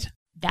okay. Right.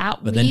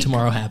 But then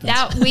tomorrow happens.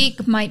 That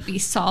week might be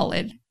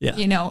solid,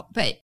 yeah.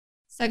 But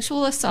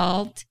sexual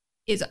assault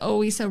is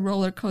always a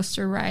roller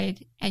coaster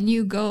ride. And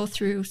you go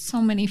through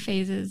so many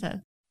phases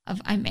of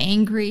I'm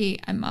angry,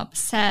 I'm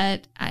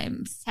upset,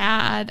 I'm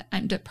sad,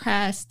 I'm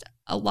depressed.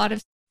 A lot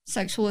of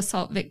sexual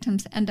assault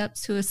victims end up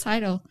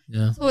suicidal.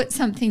 Yeah. So it's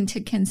something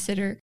to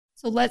consider.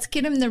 So let's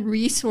get them the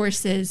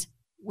resources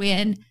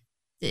when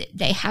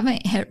they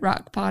haven't hit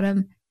rock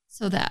bottom,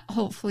 so that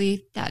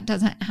hopefully that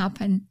doesn't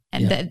happen,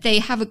 and that they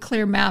have a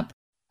clear map,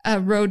 a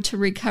road to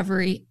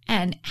recovery,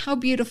 and how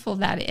beautiful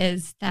that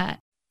is that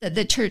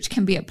the church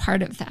can be a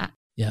part of that.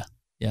 Yeah,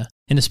 yeah.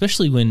 And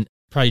especially when,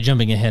 probably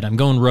jumping ahead, I'm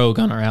going rogue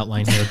on our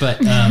outline here, but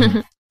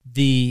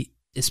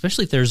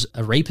especially if there's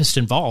a rapist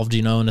involved,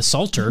 an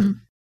assaulter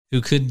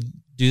who could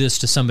do this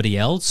to somebody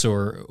else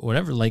or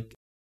whatever, like,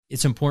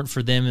 it's important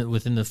for them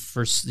within the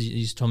first,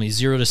 you told me,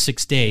 0 to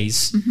 6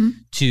 days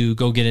to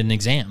go get an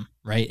exam,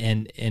 right?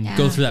 And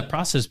go through that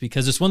process,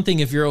 because it's one thing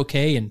if you're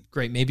okay and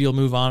great, maybe you'll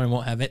move on and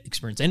won't have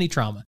experience any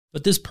trauma.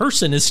 But this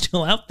person is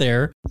still out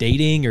there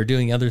dating or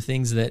doing other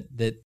things that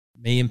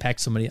may impact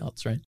somebody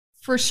else, right?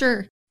 For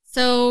sure.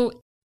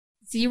 So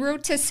 0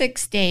 to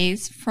 6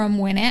 days from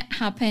when it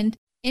happened,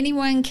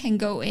 anyone can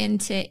go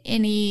into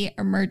any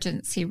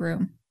emergency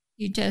room.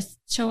 You just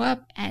show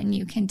up and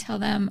you can tell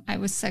them, I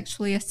was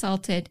sexually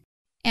assaulted.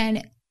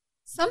 And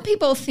some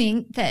people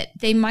think that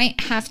they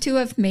might have to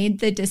have made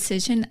the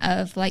decision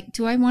of like,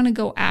 do I want to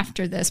go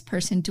after this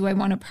person? Do I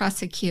want to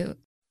prosecute?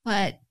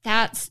 But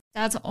that's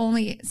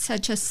only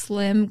such a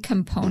slim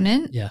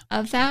component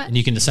of that. And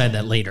you can decide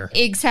that later.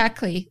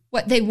 Exactly.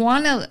 What they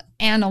want to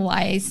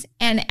analyze,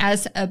 and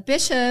as a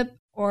bishop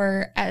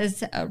or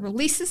as a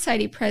Relief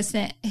Society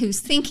president who's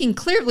thinking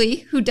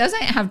clearly, who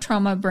doesn't have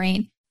trauma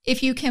brain,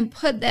 if you can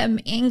put them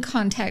in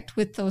contact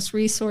with those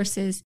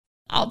resources,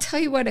 I'll tell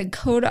you what a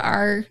Code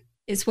R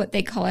is, what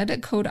they call it, a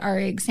Code R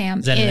exam.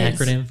 Is that an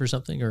acronym for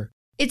something, or?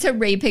 It's a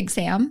rape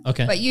exam.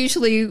 Okay. But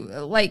usually,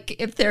 like,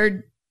 if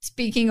they're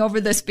speaking over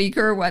the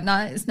speaker or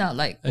whatnot, it's not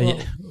like,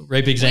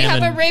 rape exam. We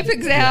have a rape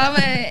exam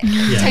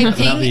type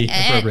thing.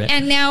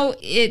 And now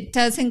it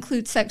does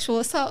include sexual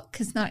assault,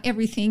 because not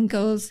everything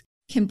goes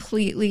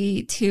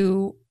completely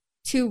to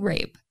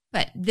rape.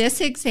 But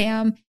this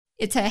exam,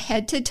 it's a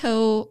head to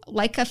toe,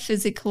 like a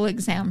physical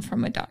exam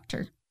from a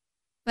doctor.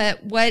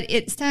 But what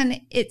it's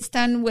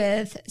done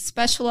with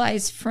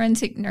specialized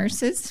forensic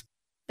nurses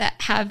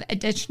that have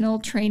additional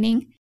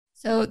training.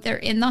 So they're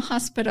in the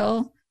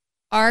hospital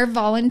our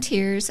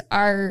volunteers,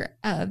 our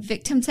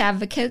victims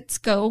advocates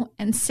go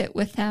and sit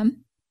with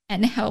them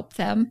and help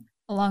them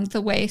along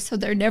the way. So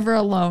they're never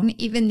alone,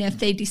 even if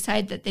they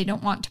decide that they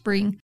don't want to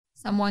bring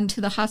someone to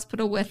the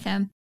hospital with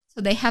them.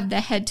 So they have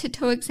the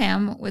head-to-toe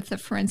exam with the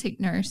forensic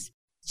nurse.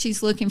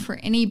 She's looking for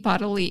any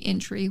bodily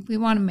injury. We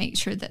want to make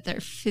sure that they're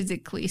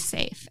physically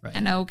safe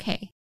and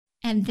okay.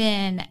 And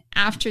then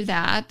after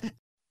that,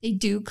 they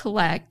do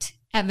collect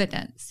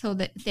evidence so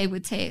that they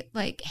would say,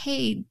 like,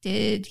 hey,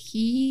 did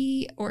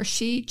he or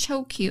she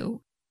choke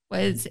you?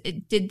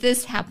 Did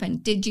this happen?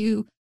 Did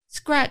you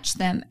scratch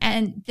them?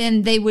 And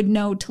then they would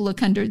know to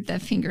look under the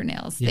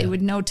fingernails. They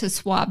would know to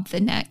swab the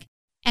neck.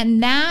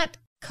 And that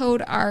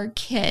Code R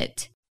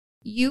kit,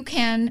 you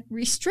can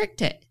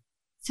restrict it.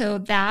 So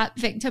that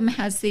victim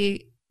has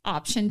the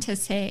option to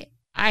say,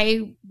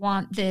 I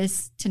want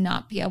this to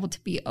not be able to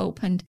be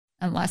opened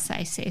unless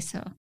I say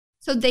so.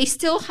 So they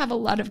still have a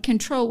lot of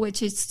control,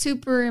 which is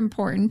super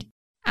important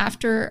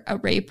after a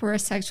rape or a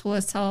sexual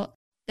assault,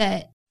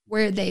 that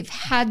where they've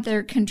had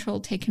their control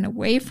taken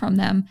away from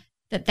them,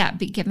 that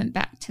be given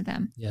back to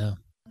them. Yeah.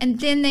 And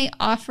then they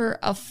offer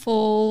a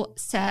full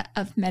set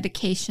of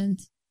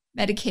medications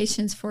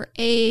for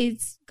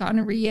AIDS,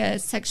 gonorrhea,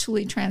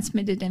 sexually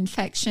transmitted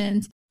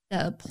infections,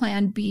 the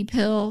Plan B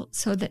pill,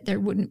 so that there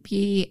wouldn't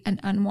be an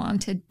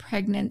unwanted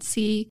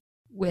pregnancy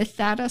with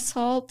that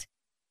assault.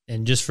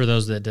 And just for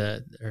those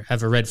that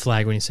have a red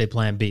flag when you say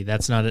Plan B,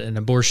 that's not an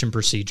abortion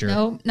procedure.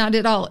 No, not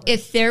at all.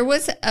 If there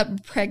was a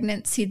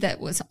pregnancy that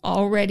was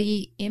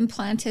already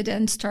implanted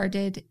and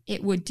started,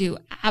 it would do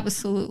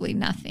absolutely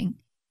nothing.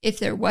 If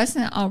there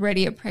wasn't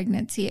already a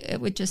pregnancy,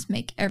 it would just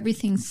make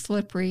everything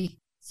slippery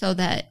so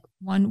that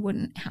one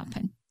wouldn't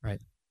happen. Right.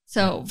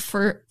 So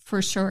for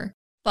sure.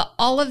 But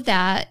all of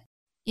that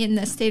in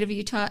the state of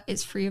Utah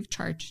is free of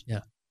charge.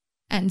 Yeah.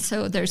 And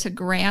so there's a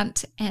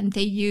grant, and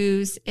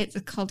it's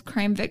called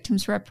Crime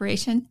Victims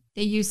Reparation.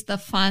 They use the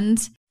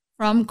funds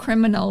from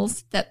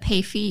criminals that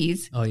pay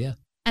fees. Oh, yeah.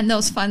 And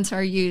those funds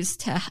are used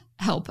to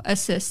help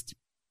assist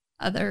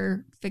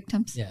other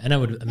victims. Yeah, and I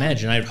would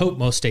imagine, I'd hope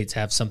most states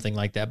have something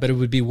like that, but it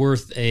would be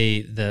worth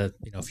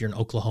if you're in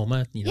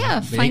Oklahoma,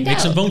 find make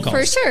out. some phone calls.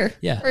 For sure.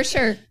 Yeah. For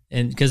sure.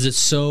 And because it's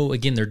so,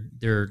 again,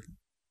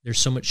 there's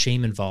so much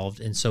shame involved.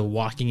 And so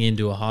walking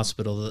into a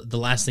hospital, the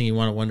last thing you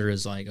want to wonder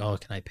is like, oh,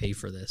 can I pay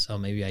for this? Oh,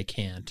 maybe I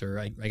can't, or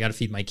I got to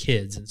feed my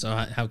kids. And so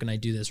how can I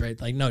do this, right?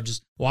 Like, no,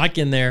 just walk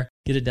in there,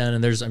 get it done.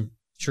 And there's, I'm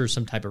sure,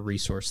 some type of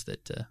resource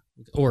that,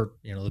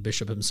 the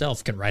bishop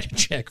himself can write a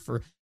check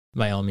for,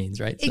 by all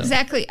means, right? So.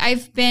 Exactly.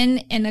 I've been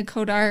in a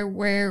Code R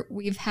where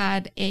we've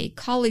had a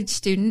college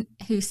student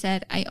who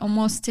said, I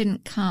almost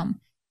didn't come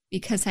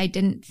because I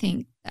didn't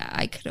think that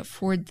I could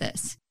afford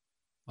this.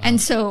 Wow. And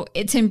so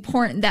it's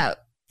important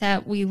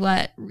that we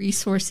let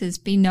resources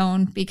be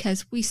known,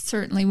 because we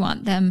certainly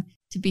want them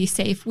to be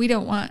safe. We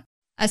don't want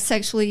a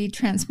sexually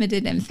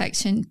transmitted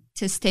infection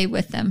to stay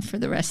with them for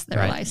the rest of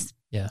their lives.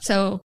 Yeah.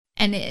 So,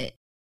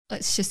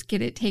 let's just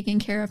get it taken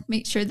care of.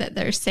 Make sure that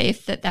they're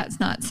safe, that's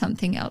not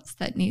something else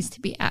that needs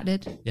to be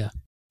added. Yeah.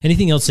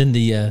 Anything else in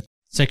the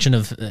section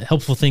of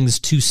helpful things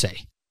to say?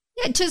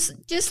 Yeah,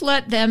 just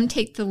let them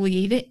take the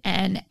lead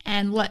and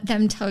let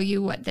them tell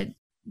you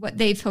what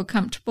they feel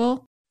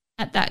comfortable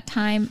at that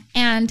time.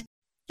 And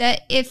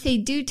that if they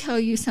do tell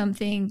you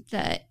something,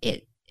 that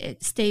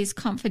it stays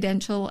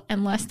confidential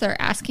unless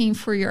they're asking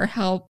for your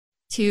help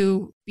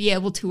to be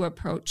able to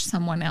approach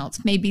someone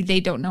else. Maybe they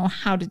don't know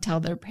how to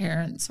tell their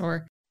parents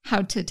or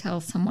how to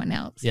tell someone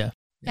else. Yeah.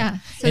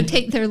 So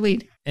take their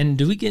lead. And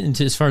do we get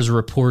into as far as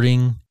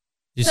reporting?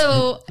 Let's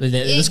go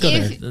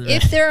there.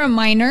 If they're a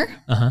minor,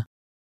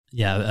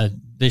 a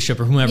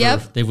bishop or whomever,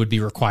 they would be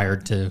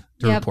required to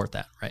report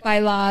that, right? By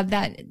law,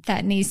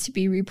 that needs to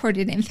be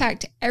reported. In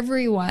fact,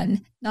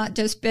 everyone, not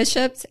just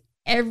bishops,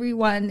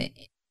 everyone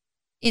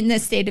in the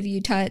state of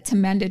Utah, it's a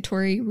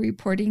mandatory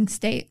reporting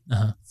state.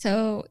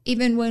 So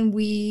even when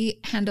we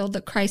handle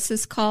the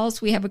crisis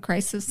calls, we have a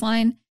crisis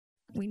line.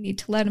 We need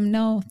to let them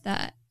know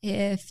that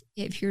if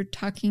you're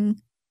talking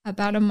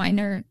about a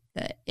minor,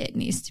 that it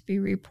needs to be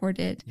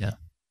reported. Yeah.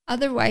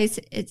 Otherwise,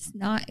 it's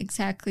not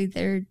exactly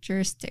their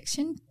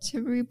jurisdiction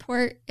to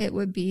report. It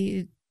would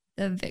be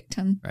the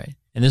victim. Right.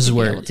 And this is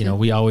where,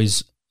 we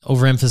always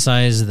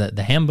overemphasize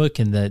the handbook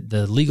and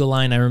the legal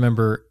line. I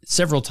remember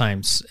several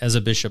times as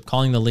a bishop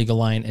calling the legal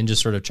line and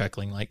just sort of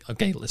chuckling like,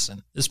 okay,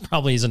 listen, this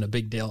probably isn't a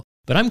big deal,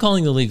 but I'm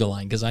calling the legal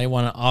line because I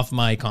want to off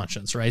my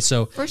conscience, right?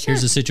 So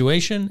here's the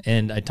situation.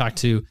 And I talked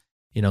to,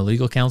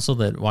 legal counsel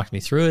that walked me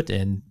through it,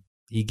 and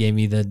he gave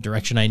me the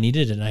direction I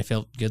needed, and I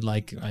felt good.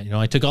 Like,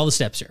 I took all the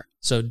steps here.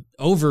 So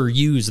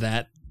overuse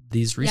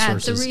these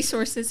resources. Yeah, the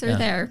resources are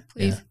there,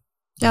 please.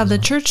 Yeah, the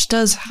church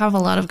does have a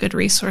lot of good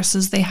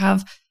resources. They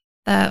have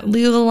that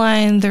legal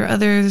line.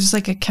 There's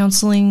like a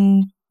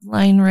counseling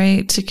line,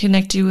 right, to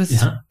connect you with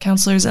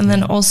counselors. And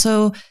then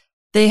also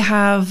they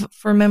have,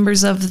 for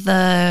members of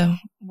the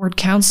Ward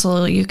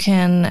Council, you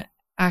can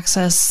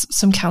access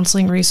some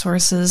counseling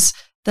resources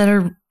that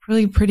are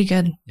really pretty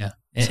good. Yeah.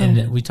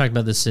 And we talked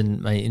about this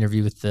in my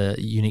interview with the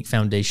Unique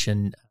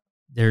Foundation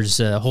there's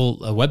a whole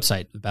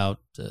website about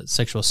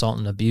sexual assault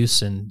and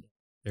abuse, and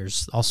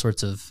there's all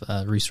sorts of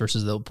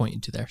resources that will point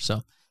you to there.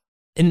 So,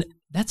 and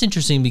that's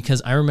interesting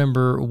because I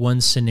remember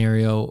one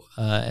scenario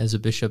as a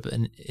bishop,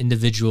 an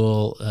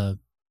individual,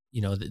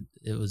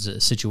 it was a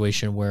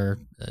situation where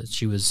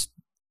she was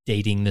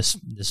dating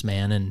this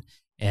man,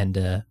 and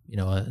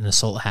an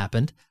assault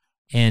happened,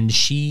 and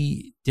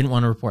she didn't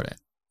want to report it.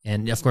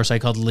 And of course, I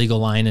called the legal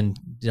line and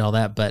did all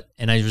that,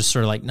 and I was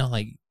sort of like, no,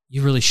 like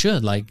you really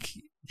should. Like,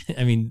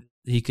 I mean,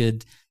 he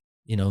could,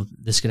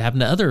 this could happen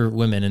to other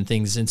women and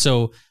things. And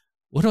so,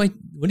 what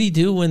do you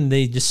do when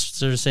they just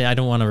sort of say, I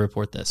don't want to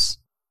report this?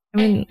 I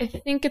mean, I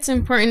think it's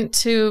important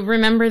to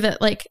remember that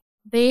like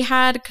they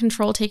had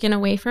control taken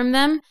away from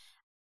them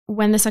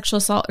when the sexual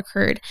assault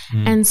occurred.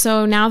 And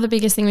so now the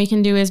biggest thing we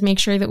can do is make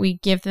sure that we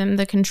give them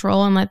the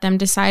control and let them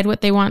decide what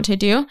they want to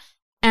do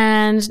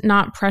and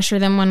not pressure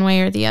them one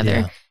way or the other.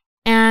 Yeah.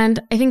 And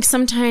I think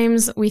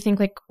sometimes we think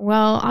like,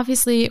 well,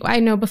 obviously I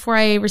know before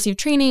I received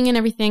training and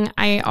everything,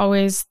 I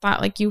always thought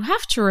like, you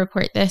have to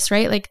report this,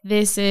 right? Like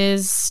this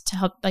is to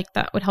help, like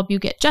that would help you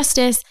get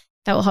justice,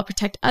 that will help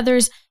protect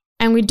others.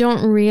 And we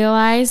don't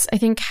realize, I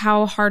think,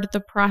 how hard the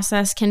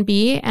process can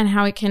be and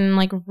how it can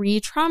like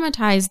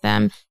re-traumatize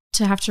them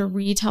to have to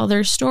retell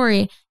their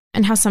story,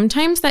 and how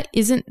sometimes that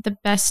isn't the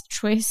best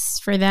choice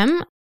for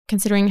them,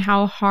 considering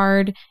how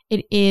hard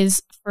it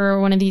is for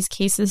one of these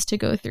cases to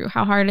go through,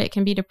 how hard it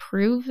can be to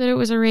prove that it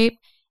was a rape.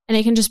 And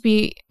it can just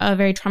be a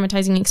very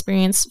traumatizing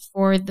experience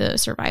for the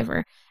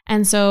survivor.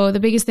 And so the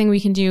biggest thing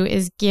we can do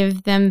is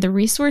give them the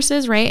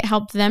resources, right?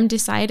 Help them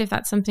decide if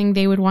that's something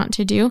they would want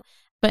to do,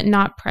 but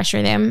not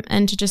pressure them,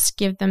 and to just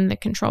give them the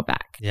control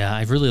back. Yeah,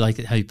 I really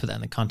like how you put that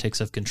in the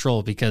context of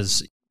control,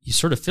 because you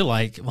sort of feel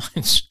like, well,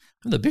 I'm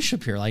the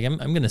bishop here. Like I'm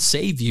going to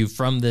save you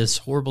from this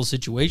horrible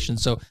situation.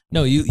 So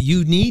no,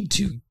 you need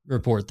to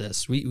report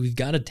this. We've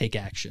got to take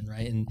action,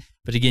 right?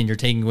 But again, you're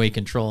taking away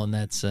control, and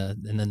that's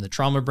and then the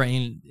trauma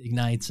brain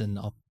ignites, and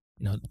all.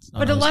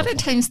 But a lot of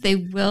times they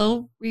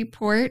will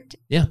report.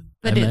 Yeah,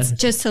 but it's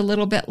just a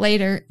little bit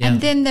later, and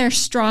then they're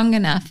strong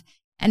enough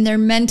and they're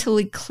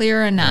mentally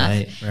clear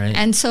enough, right.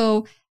 And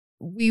so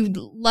we would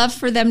love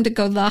for them to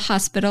go to the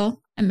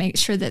hospital and make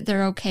sure that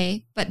they're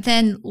okay, but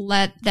then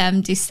let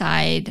them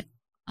decide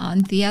on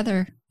the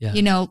other.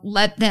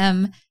 Let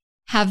them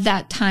have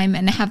that time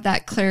and have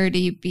that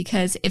clarity,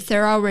 because if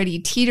they're already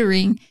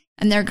teetering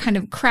and they're kind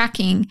of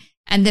cracking,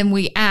 and then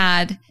we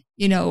add,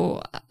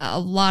 a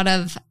lot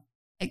of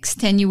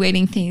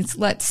extenuating things,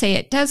 let's say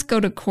it does go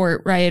to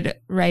court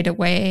right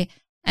away,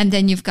 and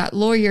then you've got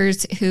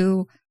lawyers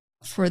who,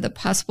 for the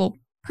possible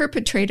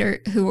perpetrator,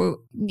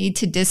 who need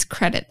to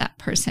discredit that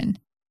person.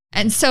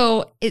 And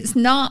so it's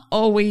not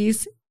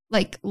always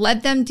like,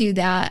 let them do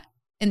that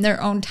in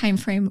their own time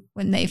frame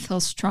when they feel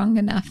strong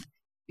enough,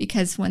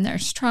 because when they're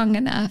strong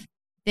enough,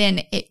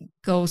 then it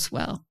goes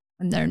well.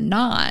 When they're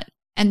not,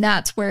 and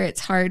that's where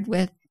it's hard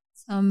with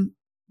some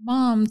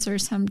moms or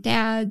some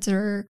dads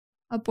or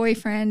a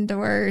boyfriend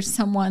or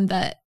someone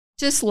that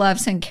just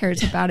loves and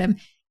cares about him,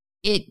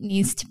 it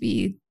needs to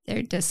be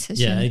their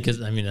decision. Yeah,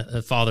 because I mean,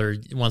 a father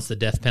wants the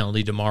death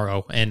penalty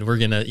tomorrow, and we're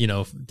gonna,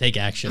 take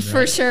action. Right?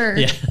 For sure.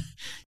 Yeah,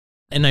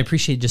 and I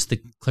appreciate just the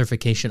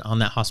clarification on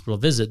that hospital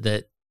visit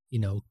that,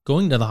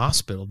 going to the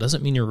hospital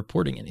doesn't mean you're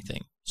reporting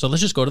anything. So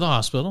let's just go to the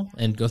hospital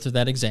and go through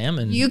that exam.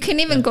 And you can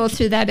even go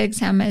through that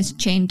exam as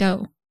Jane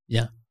Doe.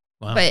 Yeah.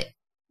 Wow. But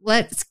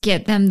let's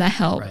get them the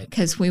help,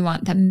 because we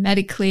want them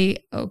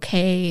medically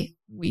okay.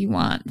 We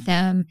want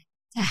them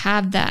to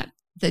have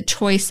the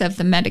choice of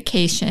the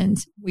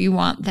medications. We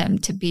want them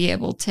to be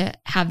able to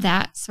have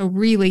that. So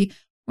really,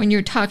 when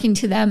you're talking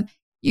to them,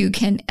 you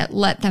can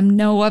let them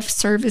know of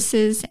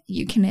services.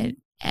 You can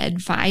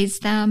advise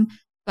them,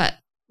 but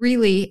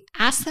really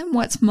ask them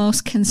what's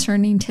most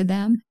concerning to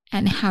them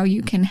and how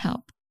you can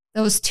help.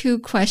 Those two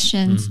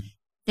questions,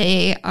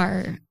 they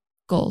are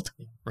gold.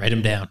 Write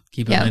them down.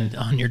 Keep them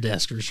on your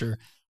desk for sure.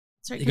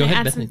 Sorry, go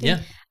ahead, Bethany.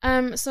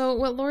 Yeah. So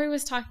what Lori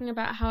was talking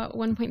about, how at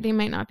one point they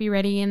might not be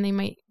ready and they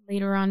might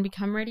later on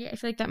become ready. I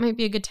feel like that might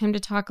be a good time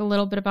to talk a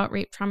little bit about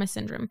rape trauma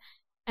syndrome.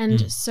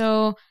 And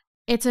so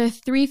it's a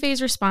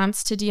 3-phase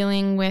response to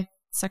dealing with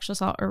sexual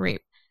assault or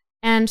rape.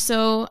 And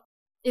so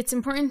it's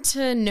important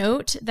to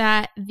note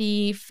that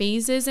the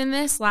phases in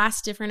this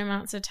last different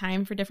amounts of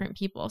time for different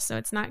people. So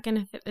it's not going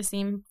to fit the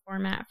same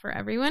format for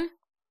everyone.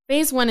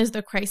 Phase 1 is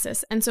the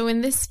crisis. And so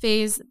in this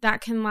phase, that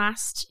can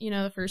last,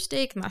 the first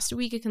day, it can last a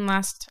week, it can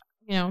last,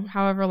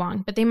 however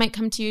long. But they might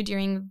come to you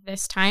during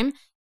this time.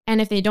 And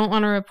if they don't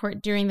want to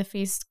report during the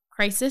phase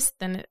crisis,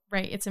 then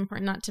it's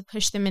important not to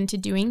push them into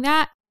doing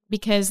that,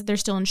 because they're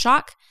still in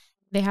shock.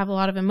 They have a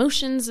lot of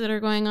emotions that are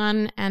going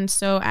on. And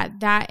so at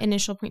that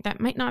initial point,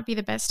 that might not be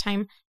the best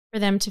time for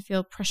them to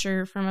feel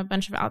pressure from a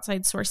bunch of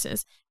outside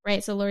sources,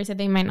 right? So Lori said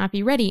they might not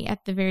be ready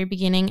at the very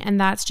beginning. And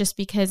that's just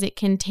because it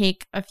can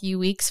take a few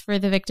weeks for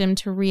the victim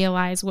to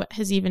realize what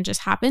has even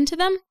just happened to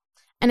them.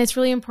 And it's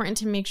really important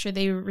to make sure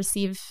they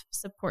receive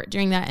support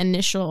during that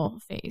initial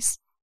phase.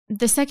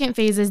 The second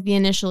phase is the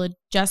initial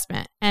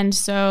adjustment. And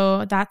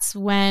so that's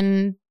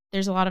when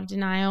there's a lot of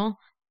denial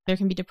There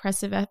can be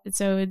depressive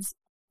episodes.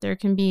 There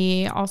can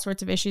be all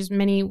sorts of issues.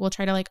 Many will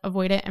try to like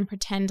avoid it and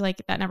pretend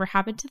like that never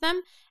happened to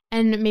them.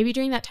 And maybe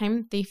during that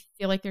time, they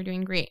feel like they're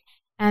doing great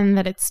and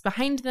that it's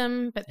behind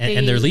them. But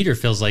and their leader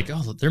feels like,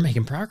 oh, they're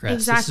making progress.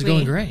 Exactly. This is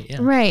going great. Yeah.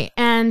 Right.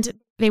 And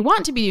they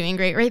want to be doing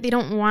great, right? They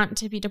don't want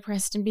to be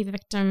depressed and be the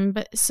victim.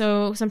 But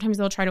so sometimes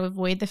they'll try to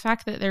avoid the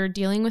fact that they're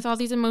dealing with all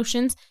these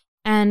emotions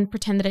and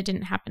pretend that it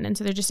didn't happen. And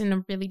so they're just in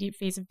a really deep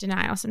phase of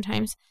denial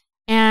sometimes.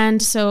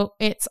 And so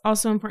it's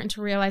also important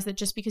to realize that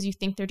just because you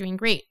think they're doing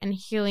great and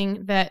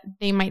healing, that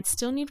they might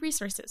still need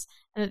resources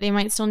and that they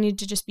might still need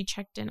to just be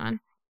checked in on.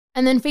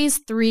 And then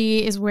phase 3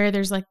 is where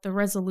there's like the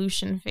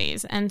resolution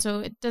phase. And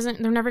so they're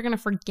never going to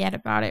forget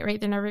about it, right?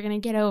 They're never going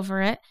to get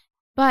over it.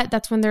 But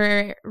that's when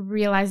they're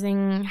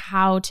realizing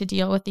how to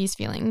deal with these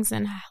feelings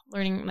and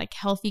learning like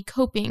healthy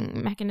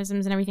coping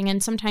mechanisms and everything.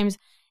 And sometimes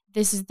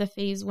this is the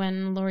phase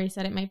when Lori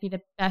said it might be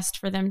the best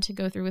for them to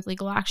go through with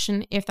legal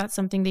action if that's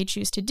something they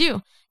choose to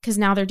do, because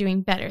now they're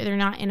doing better. They're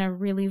not in a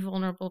really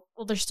vulnerable,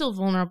 well, they're still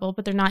vulnerable,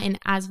 but they're not in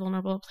as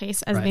vulnerable a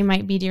place as they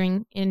might be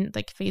during in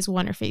like phase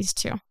 1 or phase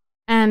 2.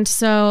 And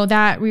so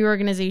that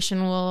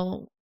reorganization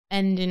will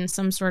end in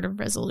some sort of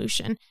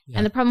resolution. Yeah.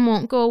 And the problem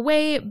won't go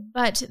away,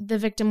 but the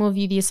victim will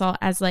view the assault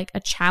as like a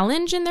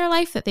challenge in their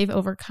life that they've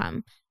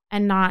overcome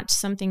and not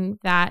something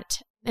that,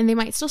 and they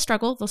might still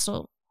struggle. They'll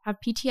still have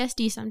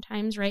PTSD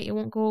sometimes, right? It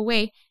won't go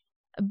away,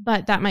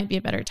 but that might be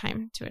a better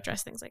time to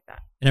address things like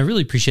that. And I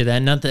really appreciate that.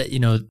 Not that,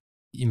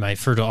 you might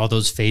refer to all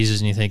those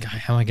phases and you think,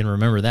 how am I going to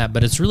remember that?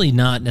 But it's really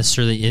not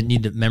necessarily you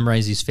need to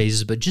memorize these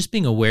phases, but just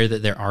being aware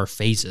that there are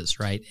phases,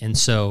 right? And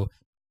so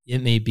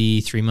it may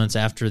be 3 months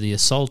after the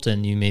assault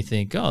and you may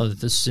think, oh,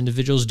 this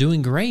individual is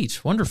doing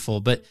great,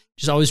 wonderful. But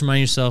just always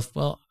remind yourself,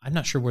 well, I'm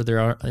not sure where they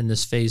are in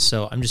this phase,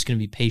 so I'm just going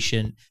to be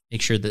patient,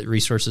 make sure that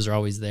resources are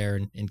always there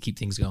and keep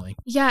things going.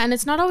 Yeah, and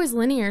it's not always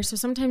linear. So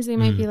sometimes they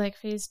might be like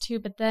phase 2,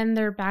 but then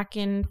they're back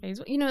in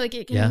phase 1. Like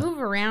it can move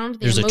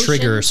around. There's a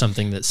trigger or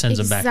something that sends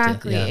them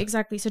back to.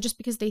 Exactly. So just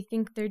because they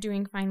think they're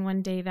doing fine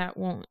one day, that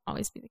won't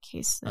always be the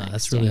case.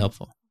 That's really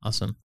helpful.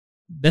 Awesome.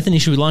 Bethany,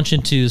 should we launch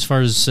into as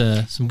far as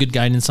some good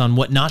guidance on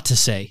what not to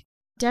say?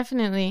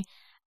 Definitely.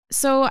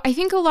 So I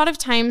think a lot of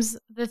times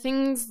the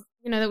things,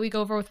 that we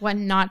go over with what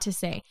not to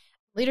say,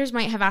 leaders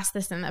might have asked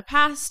this in the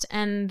past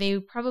and they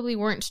probably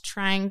weren't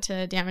trying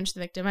to damage the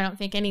victim. I don't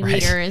think any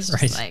leader is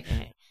just like,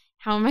 hey,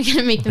 how am I going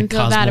to make them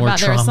feel bad about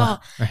their assault?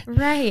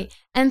 Right.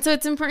 And so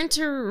it's important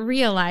to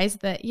realize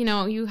that,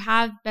 you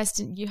had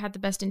the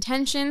best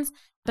intentions,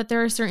 but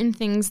there are certain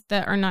things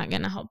that are not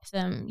going to help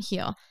them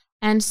heal.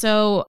 And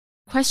so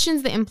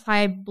questions that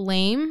imply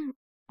blame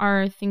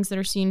are things that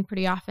are seen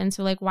pretty often.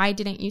 So like, why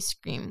didn't you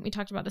scream? We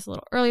talked about this a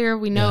little earlier.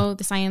 We know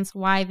the science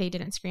why they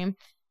didn't scream,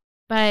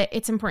 but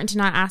it's important to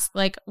not ask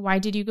like, why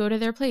did you go to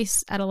their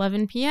place at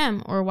 11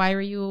 p.m. or why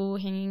were you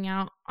hanging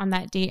out on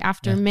that date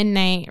after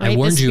midnight? Right? I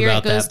warned you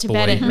about goes that to boy,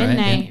 bed at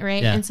midnight,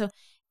 right? And so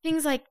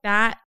things like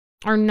that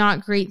are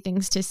not great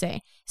things to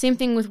say. Same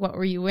thing with what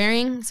were you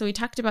wearing? So we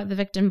talked about the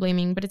victim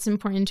blaming, but it's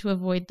important to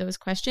avoid those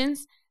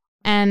questions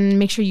and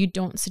make sure you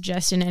don't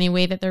suggest in any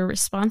way that they're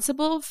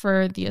responsible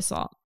for the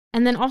assault.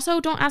 And then also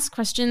don't ask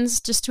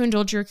questions just to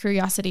indulge your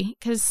curiosity,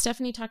 because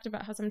Stephanie talked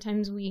about how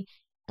sometimes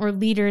or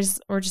leaders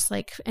or just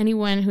like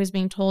anyone who is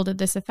being told of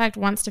this effect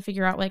wants to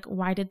figure out like,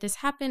 why did this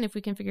happen? If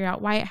we can figure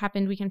out why it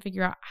happened, we can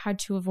figure out how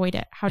to avoid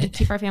it, how to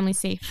keep our family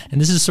safe. And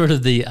this is sort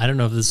of I don't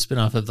know if this is a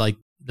spinoff of like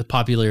the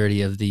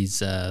popularity of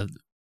these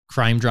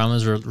crime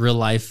dramas or real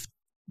life.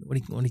 What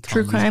do you call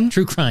True them? crime.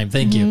 True crime.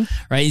 Thank you.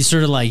 Right. You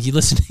sort of like, you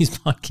listen to these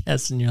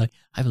podcasts and you're like,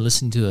 I've been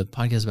listening to a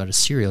podcast about a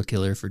serial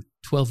killer for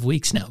 12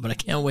 weeks now, but I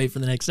can't wait for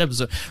the next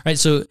episode. Right.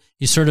 So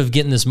you sort of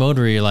get in this mode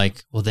where you're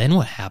like, well, then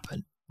what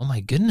happened? Oh my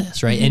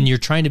goodness. Right. And you're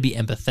trying to be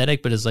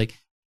empathetic, but it's like,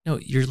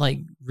 you're like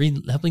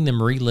helping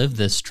them relive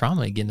this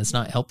trauma again. It's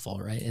not helpful.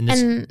 Right. And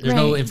there's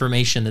no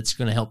information that's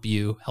going to help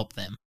you help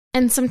them.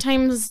 And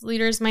sometimes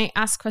leaders might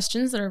ask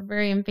questions that are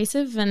very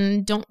invasive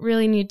and don't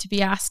really need to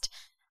be asked.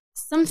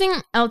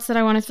 Something else that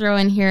I want to throw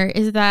in here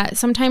is that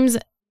sometimes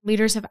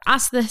leaders have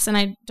asked this, and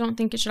I don't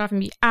think it should often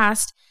be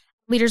asked.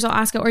 Leaders will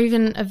ask it, or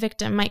even a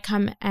victim might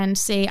come and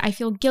say, I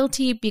feel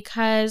guilty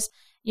because,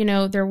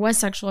 there was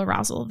sexual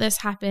arousal. This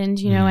happened,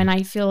 and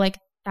I feel like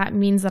that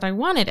means that I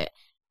wanted it.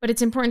 But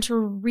it's important to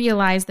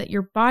realize that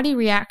your body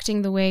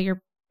reacting the way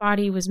your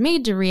body was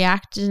made to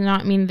react does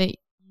not mean that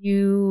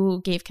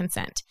you gave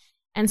consent.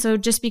 And so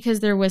just because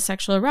there was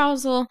sexual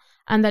arousal,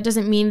 that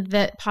doesn't mean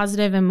that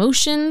positive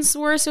emotions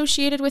were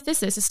associated with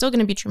this. This is still going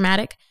to be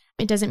traumatic.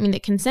 It doesn't mean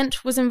that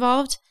consent was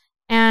involved.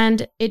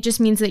 And it just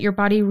means that your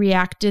body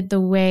reacted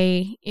the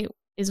way it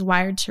is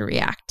wired to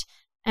react.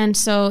 And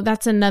so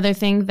that's another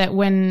thing that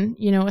when,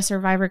 a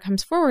survivor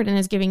comes forward and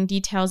is giving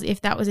details, if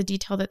that was a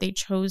detail that they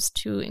chose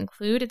to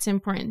include, it's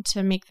important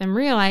to make them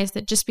realize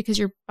that just because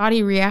your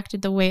body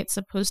reacted the way it's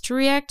supposed to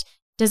react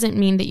doesn't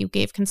mean that you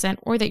gave consent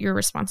or that you're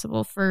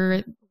responsible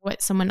for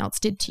what someone else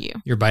did to you.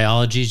 Your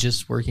biology is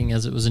just working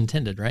as it was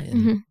intended, right?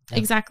 And,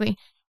 Exactly.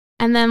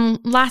 And then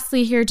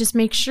lastly here, just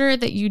make sure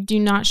that you do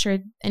not share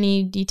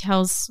any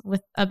details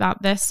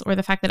about this or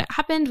the fact that it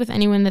happened with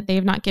anyone that they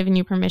have not given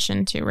you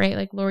permission to, right?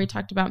 Like Lori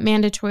talked about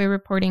mandatory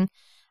reporting,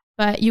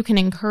 but you can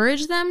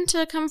encourage them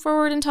to come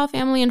forward and tell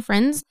family and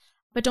friends,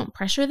 but don't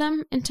pressure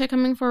them into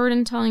coming forward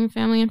and telling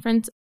family and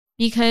friends,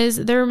 because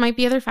there might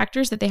be other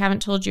factors that they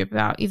haven't told you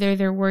about. Either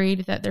they're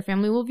worried that their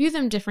family will view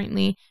them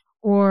differently,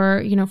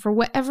 or, for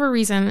whatever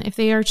reason, if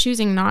they are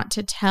choosing not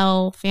to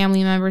tell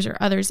family members or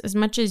others, as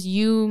much as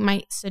you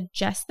might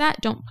suggest that,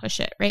 don't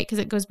push it, right? Because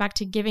it goes back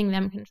to giving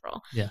them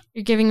control. Yeah.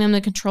 You're giving them the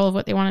control of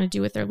what they want to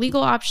do with their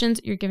legal options.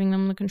 You're giving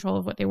them the control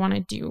of what they want to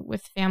do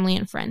with family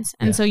and friends.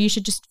 And so you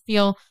should just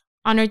feel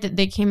honored that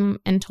they came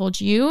and told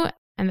you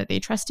and that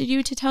they trusted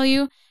you to tell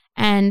you.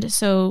 And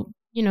so,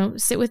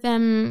 sit with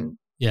them,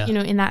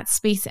 in that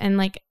space and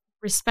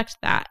respect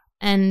that,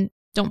 and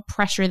don't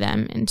pressure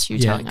them into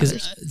telling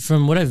others.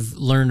 From what I've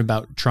learned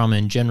about trauma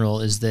in general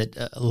is that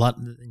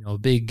a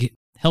big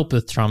help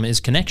with trauma is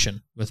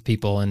connection with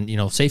people and,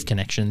 safe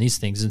connection, these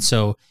things. And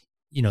so,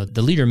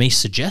 the leader may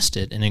suggest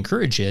it and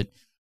encourage it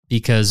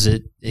because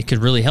it could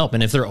really help.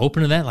 And if they're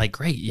open to that,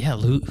 great. Yeah.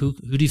 Who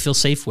do you feel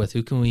safe with?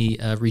 Who can we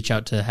reach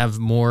out to have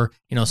more,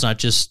 it's not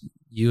just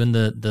you and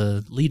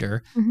the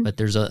leader, but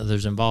there's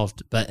others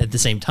involved. But at the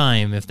same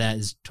time, if that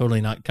is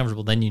totally not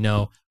comfortable, then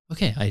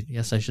okay, I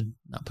guess I should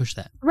not push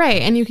that.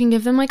 Right. And you can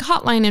give them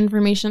hotline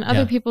information,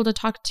 other people to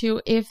talk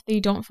to if they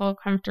don't feel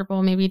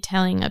comfortable maybe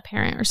telling a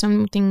parent or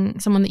someone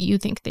that you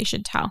think they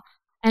should tell.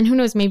 And who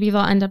knows, maybe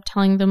they'll end up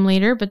telling them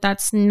later, but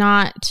that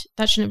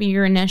shouldn't be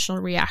your initial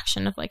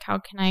reaction of how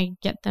can I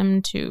get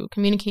them to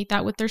communicate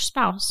that with their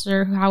spouse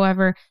or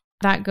however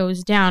that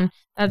goes down.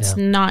 That's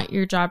not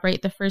your job,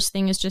 right? The first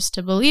thing is just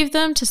to believe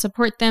them, to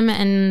support them.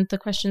 And the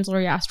questions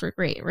Lori asked were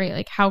great,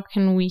 right? How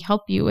can we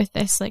help you with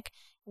this?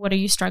 What are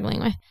you struggling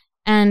with?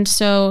 And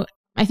so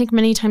I think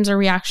many times our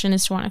reaction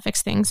is to want to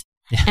fix things.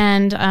 Yeah.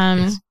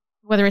 And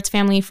whether it's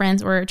family,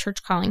 friends, or a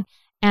church calling,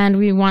 and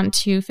we want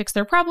to fix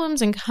their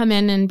problems and come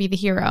in and be the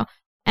hero.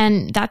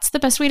 And that's the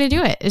best way to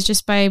do it, is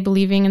just by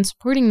believing and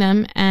supporting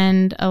them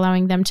and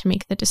allowing them to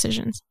make the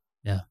decisions.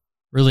 Yeah,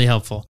 really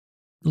helpful.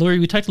 Lori,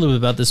 we talked a little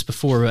bit about this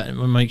before, but I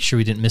want to make sure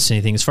we didn't miss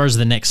anything. As far as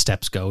the next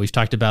steps go, we've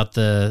talked about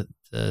the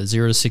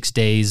 0 to 6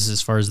 days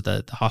as far as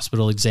the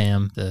hospital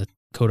exam, the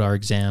CODAR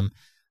exam.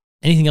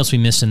 Anything else we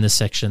missed in this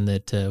section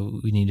that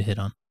we need to hit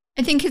on?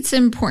 I think it's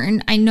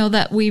important. I know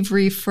that we've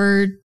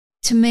referred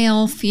to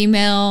male,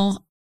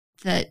 female,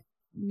 that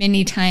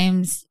many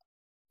times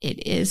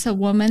it is a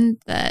woman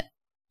that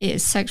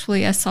is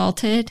sexually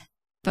assaulted,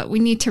 but we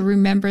need to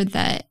remember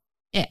that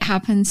it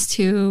happens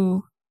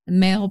to the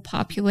male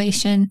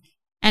population,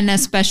 and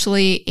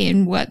especially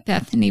in what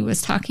Bethany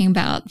was talking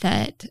about,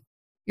 that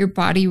your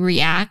body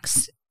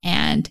reacts,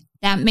 and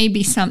that may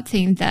be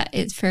something that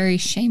is very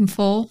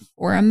shameful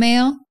for a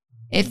male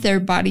if their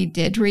body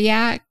did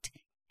react,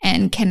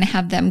 and can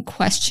have them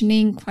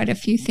questioning quite a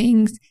few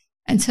things.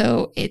 And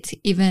so it's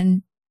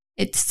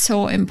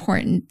so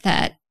important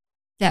that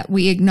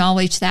we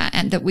acknowledge that,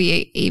 and that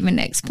we even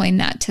explain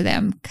that to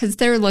them, because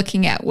they're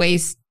looking at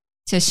ways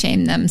to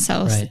shame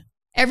themselves. Right.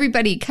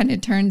 Everybody kind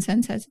of turns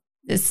and says,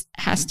 this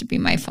has to be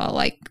my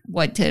fault.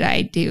 What did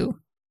I do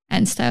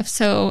and stuff.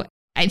 So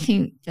I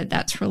think that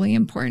that's really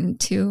important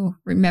to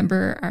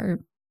remember our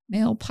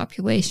male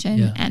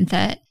population, and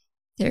that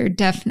they're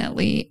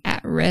definitely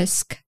at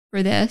risk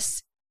for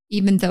this,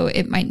 even though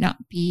it might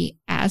not be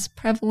as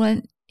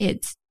prevalent.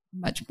 It's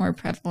much more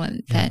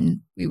prevalent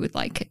than we would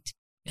like it.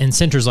 And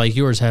centers like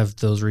yours have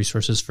those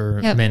resources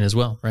for men as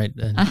well, right?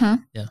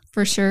 Yeah,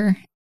 for sure.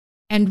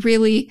 And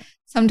really,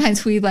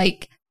 sometimes we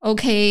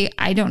okay,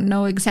 I don't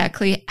know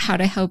exactly how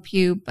to help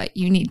you, but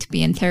you need to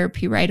be in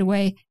therapy right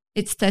away.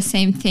 It's the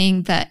same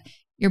thing that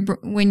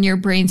when your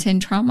brain's in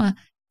trauma,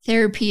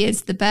 therapy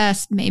is the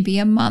best, maybe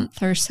a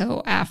month or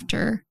so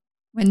after,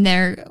 when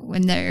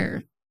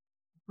their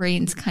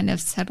brains kind of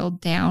settled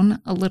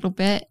down a little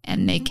bit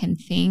and they can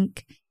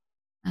think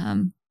a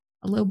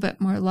little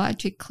bit more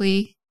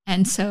logically.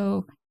 And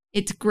so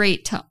it's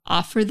great to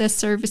offer the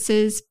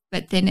services,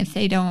 but then if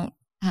they don't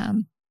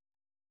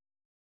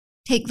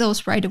take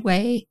those right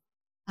away,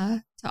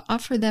 to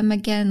offer them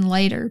again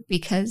later,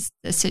 because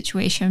the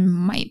situation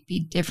might be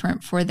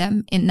different for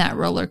them in that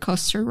roller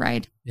coaster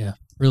ride. Yeah,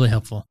 really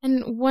helpful.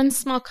 And one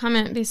small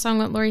comment based on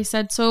what Lori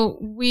said. So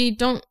we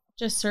don't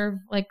just serve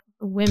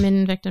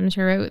women victims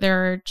here, right?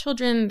 There are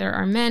children, there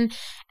are men.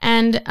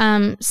 And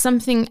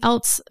something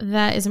else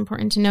that is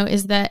important to note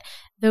is that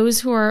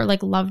those who are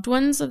loved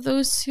ones of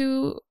those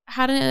who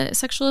had a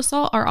sexual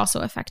assault are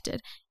also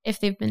affected if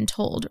they've been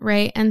told,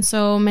 right? And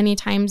so many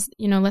times,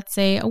 let's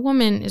say a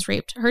woman is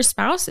raped, her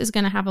spouse is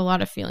going to have a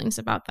lot of feelings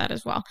about that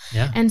as well.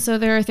 Yeah. And so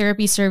there are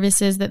therapy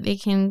services that they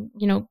can,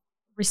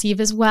 receive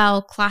as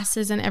well,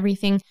 classes and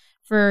everything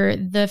for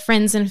the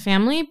friends and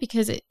family,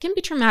 because it can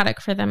be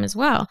traumatic for them as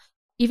well.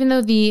 Even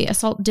though the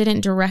assault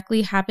didn't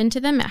directly happen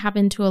to them, it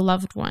happened to a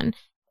loved one.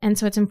 And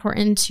so it's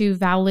important to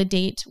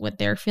validate what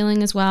they're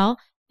feeling as well.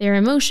 Their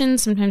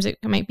emotions, sometimes it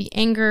might be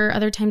anger,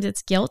 other times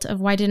it's guilt of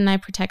why didn't I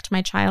protect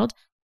my child?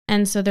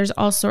 And so there's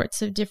all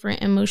sorts of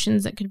different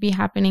emotions that could be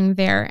happening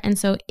there. And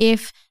so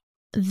if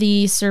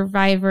the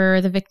survivor,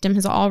 the victim,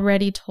 has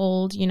already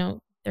told,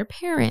 their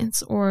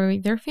parents or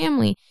their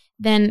family,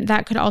 then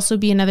that could also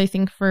be another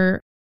thing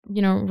for,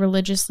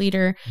 religious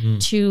leader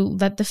to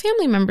let the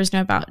family members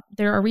know about.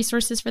 There are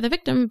resources for the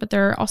victim, but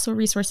there are also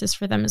resources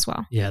for them as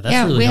well. Yeah,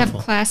 that's really we helpful.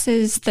 have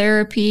classes,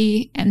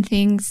 therapy, and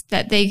things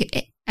that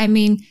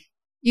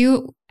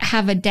you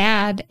have a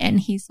dad and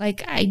he's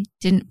like, I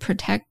didn't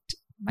protect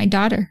my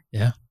daughter.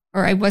 Yeah.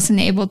 Or I wasn't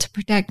able to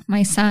protect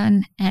my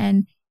son.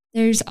 And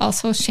there's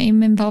also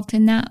shame involved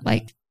in that.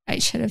 Like, I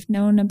should have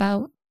known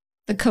about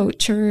the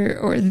coach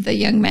or the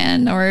young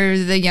man or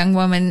the young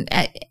woman.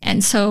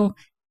 And so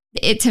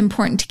it's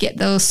important to get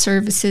those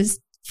services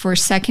for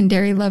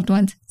secondary loved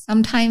ones.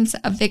 Sometimes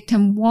a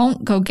victim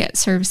won't go get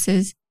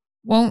services,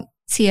 won't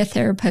see a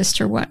therapist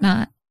or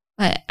whatnot.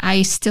 But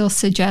I still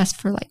suggest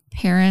for like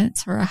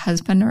parents or a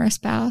husband or a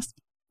spouse,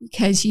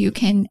 because you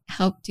can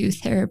help do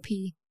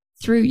therapy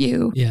through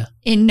you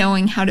in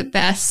knowing how to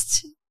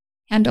best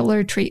handle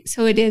or treat.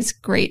 So it is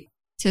great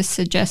to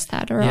suggest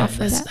that or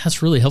offer that.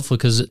 That's really helpful,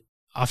 because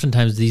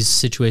oftentimes these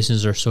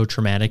situations are so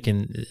traumatic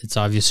and it's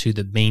obvious who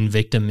the main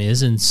victim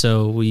is. And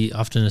so we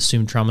often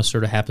assume trauma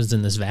sort of happens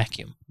in this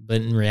vacuum.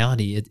 But in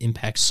reality, it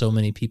impacts so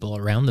many people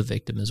around the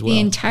victim as well. The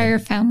entire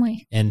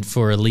family. And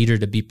for a leader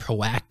to be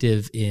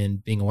proactive in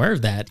being aware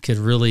of that could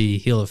really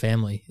heal a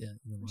family.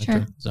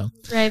 Sure. So.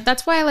 Right.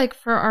 That's why,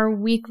 for our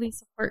weekly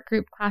support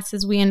group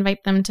classes, we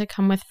invite them to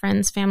come with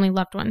friends, family,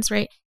 loved ones,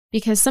 right?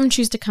 Because some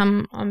choose to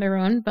come on their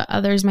own, but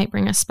others might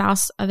bring a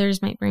spouse,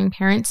 others might bring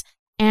parents.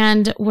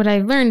 And what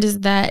I've learned is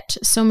that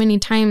so many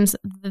times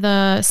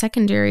the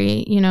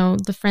secondary,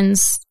 the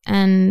friends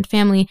and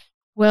family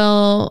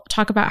will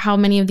talk about how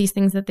many of these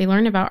things that they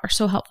learn about are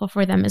so helpful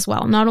for them as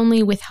well. Not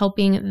only with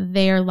helping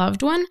their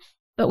loved one,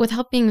 but with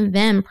helping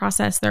them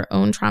process their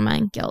own trauma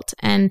and guilt.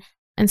 And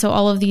so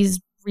all of these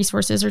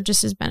resources are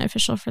just as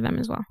beneficial for them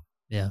as well.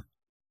 Yeah.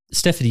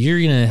 Stephanie, you're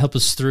going to help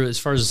us through as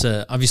far as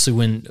obviously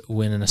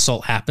when an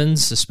assault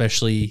happens,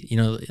 especially,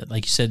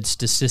 like you said,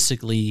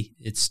 statistically,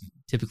 it's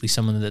typically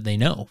someone that they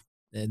know,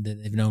 that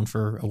they've known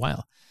for a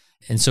while.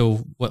 And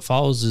so what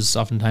follows is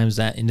oftentimes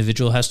that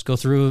individual has to go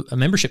through a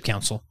membership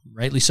council,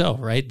 rightly so,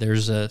 right?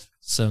 There's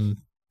some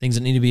things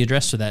that need to be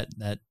addressed to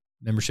that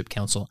membership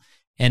council.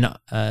 And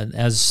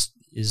as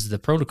is the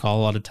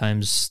protocol, a lot of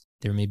times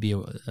there may be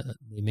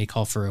they may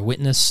call for a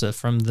witness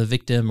from the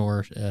victim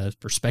or a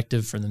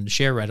perspective for them to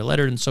share, write a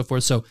letter, and so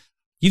forth. So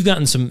you've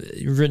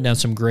written down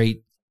some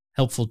great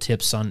helpful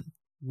tips on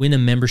when a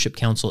membership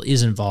council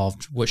is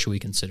involved. What should we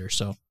consider?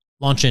 So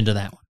launch into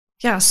that one.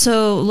 Yeah.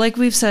 So like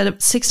we've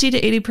said, 60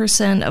 to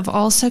 80% of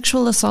all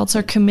sexual assaults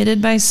are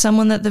committed by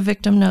someone that the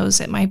victim knows.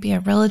 It might be a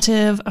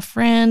relative, a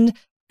friend,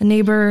 a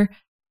neighbor.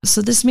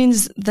 So this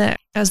means that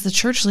as the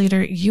church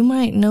leader, you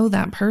might know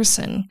that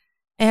person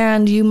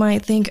and you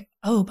might think,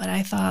 oh, but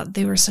I thought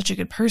they were such a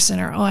good person,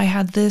 or, oh, I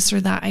had this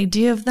or that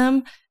idea of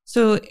them.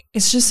 So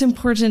it's just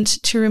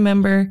important to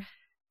remember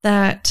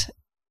that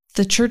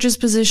the church's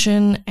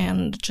position,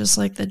 and just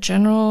like the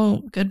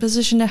general good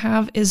position to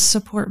have, is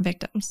support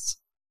victims.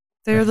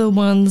 They're the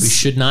ones. We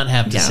should not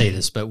have to say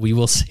this, but we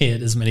will say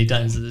it as many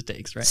times as it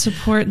takes, right?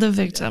 Support the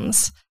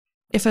victims.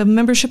 If a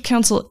membership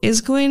council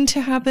is going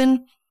to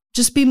happen,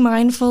 just be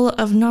mindful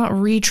of not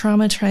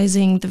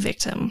re-traumatizing the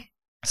victim.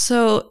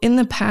 So in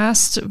the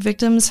past,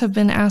 victims have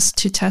been asked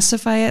to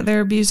testify at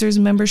their abuser's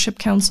membership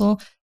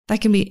council. That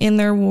can be in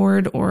their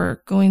ward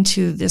or going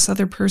to this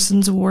other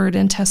person's ward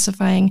and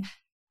testifying.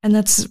 And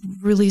that's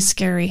really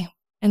scary.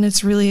 And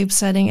it's really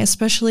upsetting,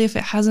 especially if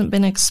it hasn't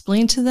been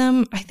explained to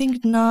them. I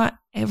think not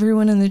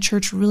everyone in the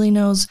church really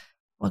knows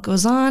what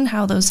goes on,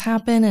 how those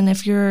happen. And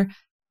if you're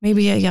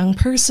maybe a young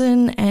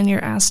person and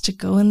you're asked to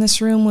go in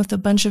this room with a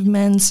bunch of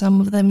men, some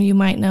of them you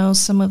might know,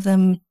 some of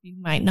them you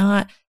might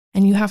not,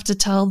 and you have to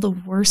tell the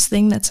worst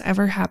thing that's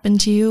ever happened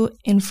to you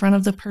in front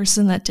of the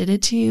person that did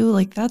it to you,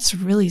 like, that's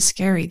really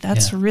scary.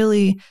 That's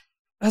really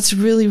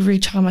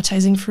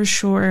re-traumatizing for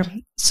sure.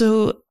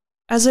 So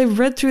as I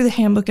read through the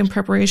handbook in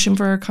preparation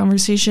for our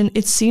conversation,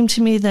 it seemed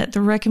to me that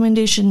the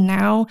recommendation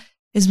now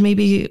is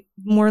maybe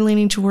more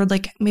leaning toward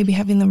like maybe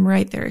having them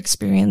write their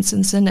experience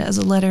and send it as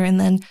a letter. And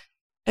then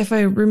if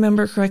I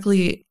remember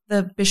correctly,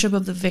 the bishop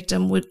of the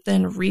victim would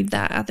then read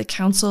that at the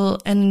council,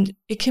 and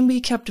it can be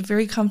kept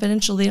very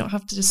confidential. They don't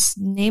have to just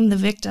name the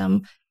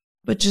victim,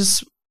 but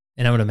just.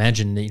 And I would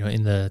imagine,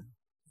 in the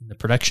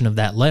production of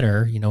that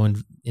letter,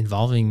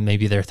 involving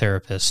maybe their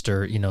therapist,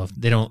 or,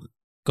 they don't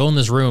go in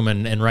this room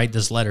and write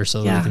this letter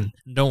so that they can,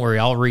 don't worry,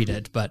 I'll read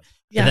it. But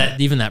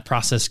that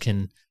process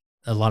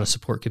a lot of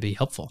support could be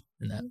helpful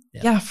in that.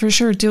 Yeah, for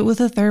sure. Do it with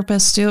a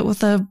therapist, do it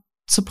with a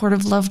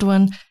supportive loved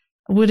one,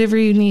 whatever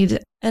you need.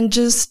 And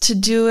just to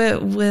do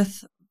it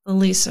with the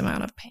least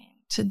amount of pain,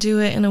 to do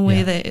it in a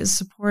way that is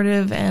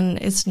supportive and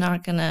it's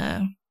not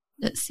gonna.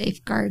 That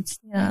safeguards.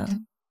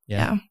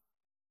 Yeah.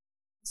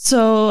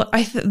 So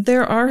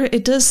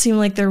it does seem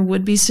like there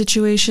would be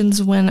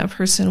situations when a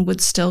person would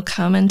still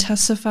come and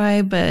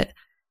testify, but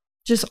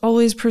just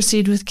always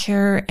proceed with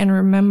care and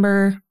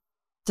remember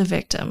the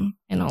victim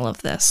in all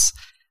of this.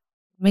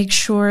 Make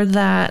sure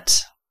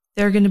that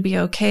they're going to be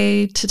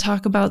okay to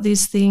talk about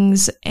these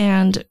things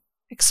and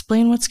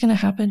explain what's going to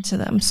happen to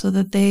them so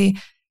that they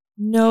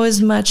know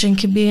as much and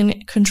can be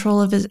in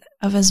control of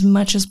as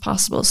much as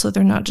possible, so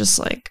they're not just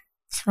like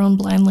thrown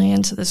blindly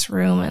into this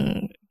room,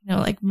 and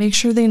like make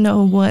sure they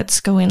know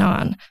what's going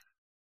on.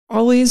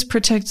 Always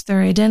protect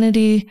their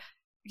identity.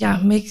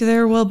 Yeah, make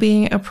their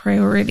well-being a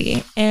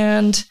priority.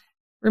 And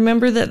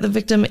remember that the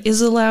victim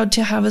is allowed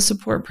to have a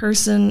support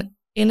person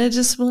in a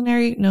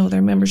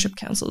their membership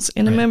councils,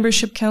 in a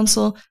membership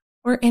council,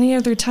 or any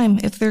other time.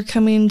 If they're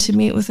coming to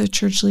meet with a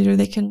church leader,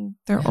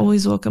 they're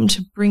always welcome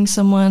to bring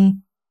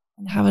someone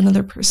and have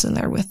another person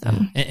there with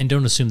them. And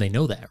don't assume they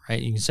know that,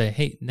 right? You can say,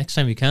 hey, next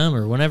time you come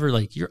or whenever,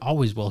 like, you're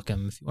always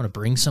welcome. If you want to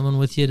bring someone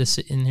with you to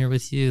sit in here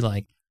with you,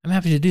 like, I'm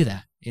happy to do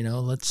that.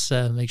 Let's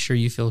make sure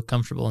you feel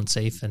comfortable and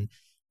safe, and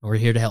we're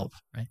here to help,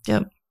 right?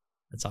 Yep.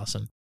 That's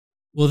awesome.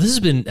 Well, this has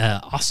been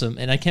awesome,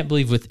 and I can't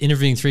believe with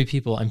interviewing 3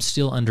 people, I'm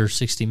still under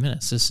 60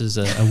 minutes. This is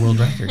a world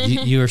record.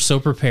 You are so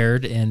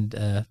prepared, and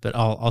but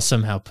I'll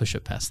somehow push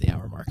it past the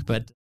hour mark.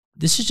 But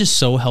this is just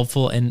so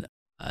helpful, and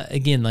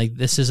again, like,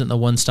 this isn't the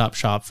one-stop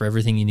shop for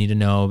everything you need to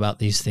know about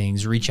these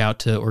things. Reach out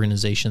to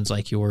organizations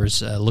like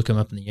yours, look them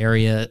up in the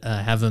area,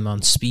 have them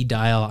on speed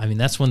dial. I mean,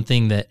 that's one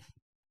thing that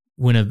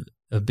when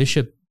a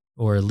bishop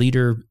or a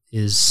leader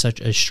is such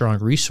a strong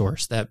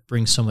resource, that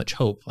brings so much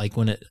hope. Like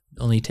when it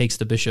only takes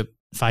the bishop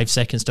 5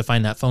 seconds to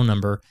find that phone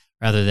number,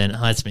 rather than,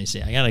 let me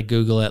see, I got to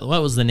Google it.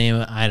 What was the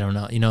name? I don't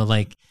know. And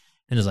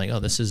it's like,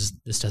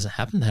 this doesn't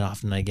happen that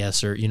often, I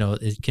guess. Or,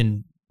 it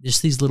can,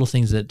 just these little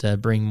things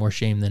that bring more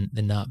shame than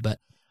not. But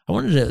I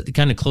wanted to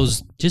kind of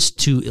close just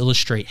to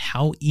illustrate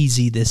how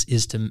easy this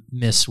is to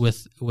miss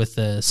with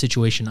a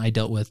situation I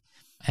dealt with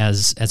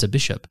as a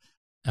bishop.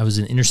 I was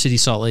in inner city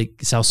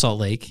South Salt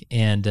Lake,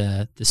 and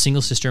the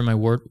single sister in my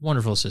ward,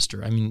 wonderful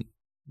sister. I mean,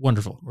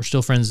 wonderful. We're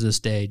still friends to this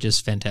day,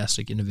 just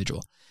fantastic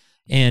individual.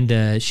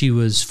 And she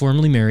was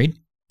formerly married.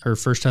 Her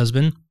first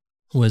husband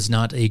was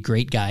not a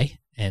great guy,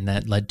 and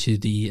that led to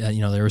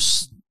there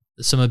was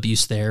some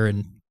abuse there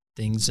and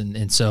things,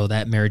 and so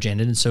that marriage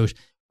ended. And so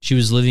she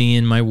was living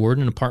in my ward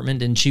in an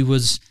apartment, and she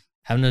was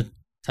having a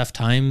tough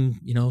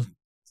time,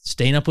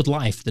 staying up with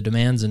life, the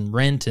demands and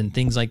rent and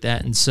things like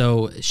that. And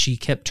so she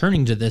kept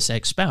turning to this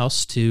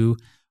ex-spouse to,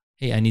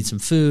 hey, I need some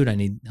food, I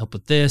need help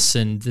with this,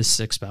 and this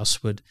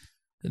ex-spouse would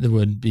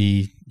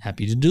be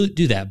happy to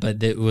do that.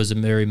 But it was a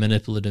very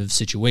manipulative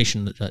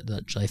situation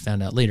that I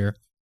found out later.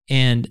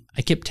 And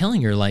I kept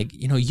telling her, like,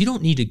 you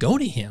don't need to go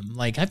to him.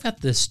 Like, I've got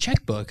this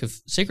checkbook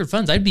of sacred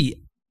funds.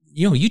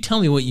 You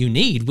tell me what you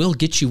need, we'll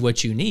get you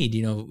what you need,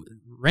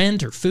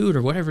 rent or food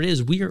or whatever it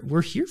is.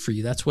 We're here for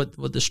you. That's what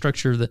the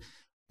structure of the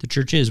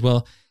church is.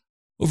 Well,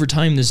 over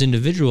time, this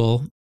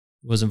individual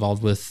was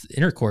involved with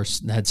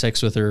intercourse and had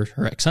sex with her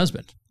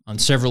ex-husband on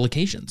several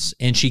occasions.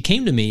 And she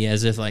came to me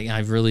as if, like,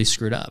 I've really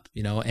screwed up,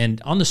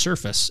 and on the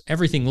surface,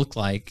 everything looked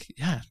like,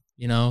 yeah,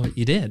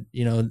 you did,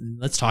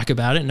 let's talk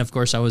about it. And of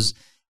course I was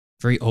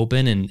very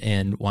open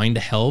and wanting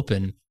to help,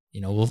 and,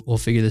 we'll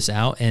figure this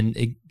out. And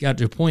it got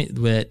to a point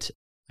that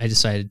I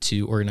decided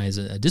to organize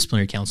a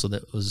disciplinary council.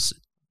 That was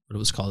what it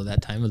was called at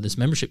that time, of this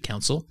membership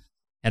council.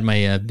 Had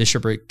my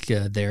bishopric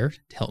there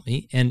to help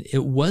me. And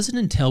it wasn't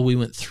until we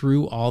went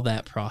through all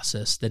that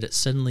process that it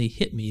suddenly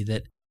hit me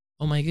that,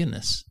 oh my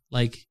goodness,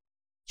 like,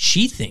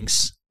 she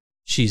thinks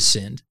she's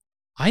sinned.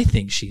 I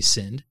think she's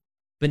sinned.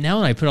 But now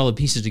when I put all the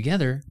pieces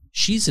together,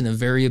 she's in a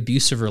very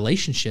abusive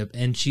relationship,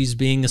 and she's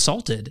being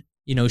assaulted.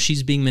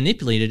 She's being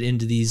manipulated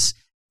into these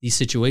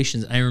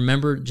situations. I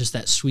remember just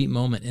that sweet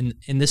moment.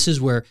 And this is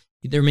where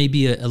there may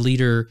be a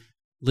leader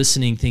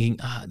listening, thinking,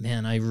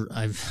 man,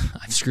 I've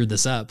screwed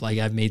this up. Like,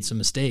 I've made some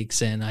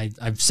mistakes, and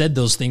I've said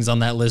those things on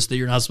that list that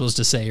you're not supposed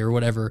to say, or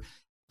whatever.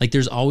 Like,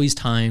 there's always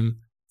time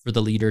for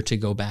the leader to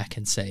go back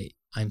and say,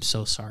 I'm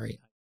so sorry.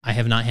 I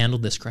have not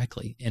handled this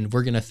correctly, and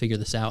we're going to figure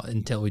this out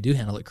until we do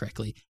handle it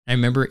correctly. I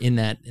remember in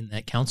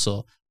that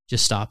council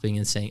just stopping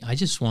and saying, I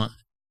just want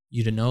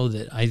you to know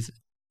that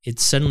it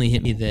suddenly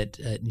hit me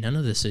that none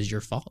of this is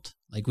your fault.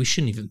 Like, we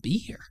shouldn't even be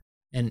here.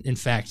 And in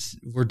fact,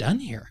 we're done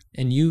here,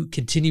 and you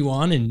continue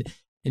on and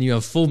you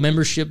have full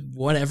membership,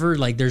 whatever.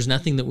 Like, there's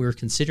nothing that we're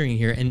considering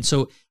here. And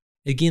so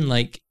again,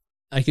 like,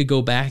 I could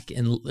go back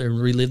and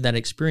relive that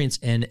experience,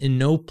 and in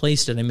no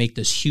place did I make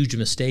this huge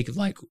mistake of,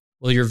 like,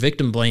 well, you're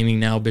victim blaming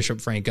now, Bishop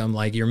Francom,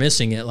 like, you're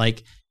missing it.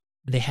 Like,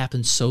 they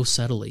happen so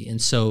subtly. And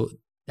so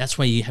that's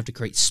why you have to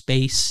create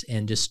space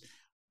and just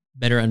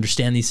better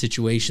understand these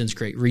situations,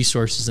 create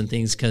resources and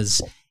things,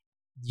 because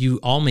you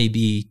all may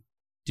be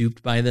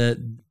duped by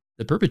the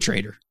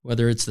perpetrator,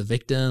 whether it's the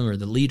victim or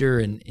the leader.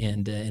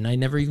 And I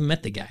never even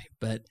met the guy.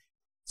 But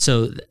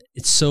so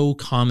it's so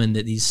common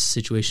that these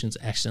situations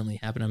accidentally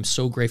happen. I'm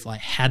so grateful I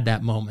had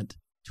that moment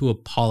to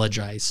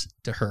apologize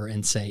to her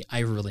and say, I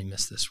really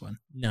missed this one.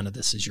 None of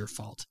this is your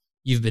fault.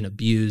 You've been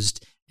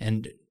abused,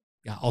 and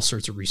got all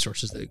sorts of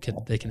resources that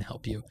can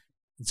help you.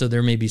 And so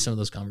there may be some of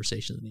those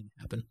conversations that need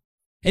to happen.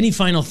 Any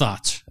final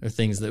thoughts or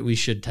things that we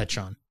should touch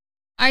on?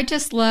 I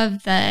just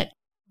love that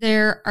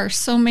there are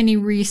so many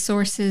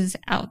resources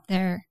out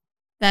there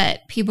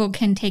that people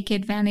can take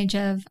advantage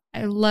of.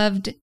 I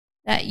loved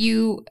that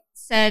you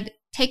said,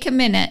 take a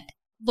minute,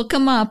 look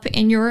them up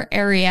in your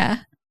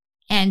area.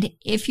 And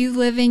if you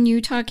live in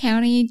Utah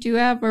County,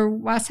 Juab, or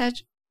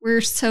Wasatch,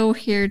 we're so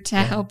here to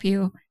help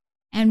you.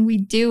 And we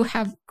do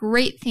have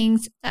great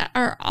things that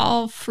are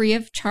all free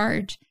of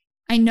charge.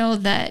 I know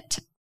that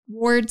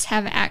wards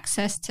have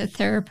access to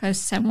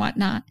therapists and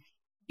whatnot.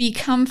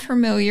 Become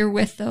familiar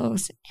with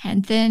those.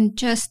 And then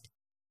just,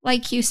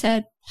 like you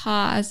said,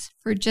 pause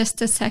for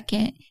just a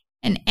second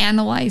and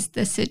analyze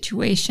the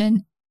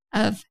situation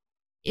of,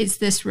 is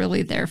this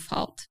really their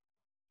fault?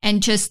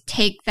 And just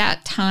take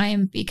that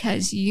time,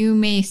 because you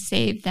may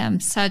save them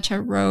such a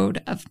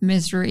road of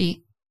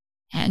misery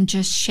and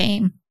just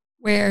shame,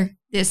 where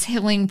this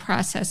healing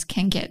process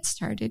can get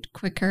started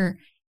quicker,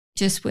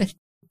 just with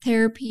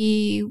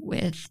therapy,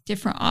 with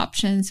different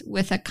options,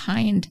 with a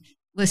kind,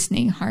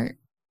 listening heart.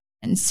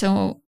 And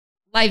so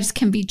lives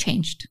can be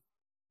changed.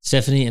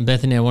 Stephanie and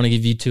Bethany, I want to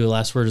give you two a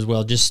last word as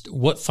well. Just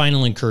what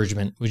final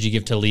encouragement would you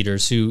give to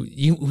leaders who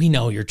we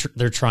know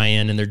they're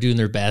trying and they're doing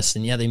their best,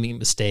 and they make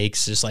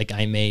mistakes just like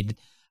I made.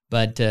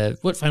 But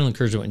what final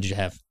encouragement would you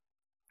have?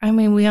 I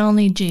mean, we all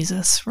need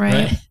Jesus,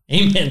 right?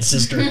 Amen,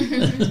 sister.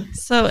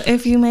 So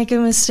if you make a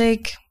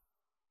mistake,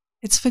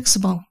 it's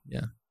fixable.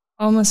 Yeah.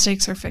 All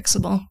mistakes are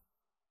fixable.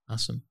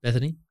 Awesome.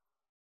 Bethany?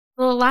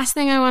 The last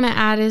thing I want to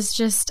add is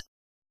just,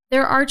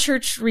 there are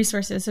church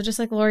resources. So just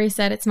like Lori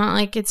said, it's not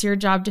like it's your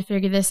job to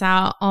figure this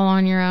out all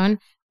on your own.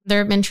 There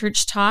have been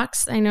church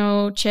talks. I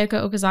know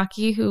Chieko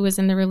Okazaki, who was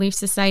in the Relief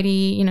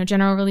Society,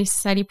 General Relief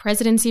Society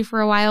presidency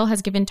for a while,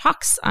 has given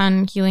talks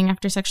on healing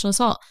after sexual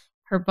assault.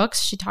 Her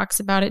books, she talks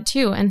about it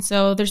too. And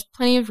so there's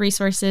plenty of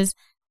resources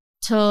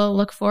to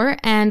look for.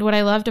 And what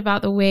I loved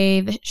about the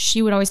way that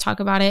she would always talk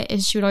about it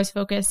is she would always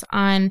focus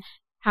on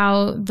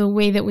how the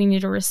way that we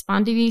need to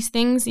respond to these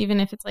things,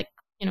 even if it's like,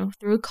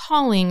 through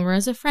calling or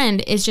as a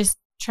friend, is just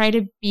try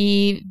to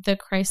be the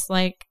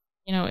Christ-like,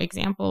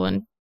 example.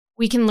 And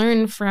we can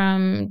learn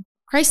from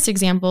Christ's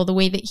example, the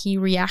way that he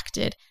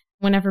reacted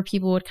whenever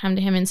people would come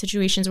to him in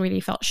situations where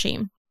they felt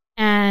shame.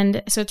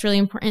 And so it's really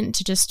important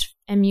to just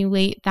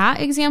emulate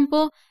that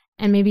example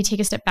and maybe take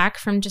a step back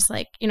from just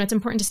like, it's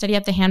important to study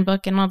out the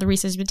handbook and all the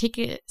resources, but take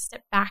a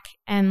step back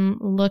and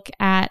look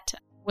at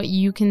what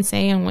you can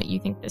say and what you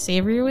think the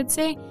Savior would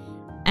say.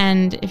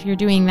 And if you're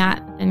doing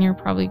that, then you're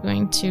probably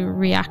going to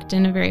react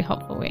in a very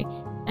helpful way.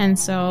 And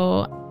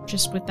so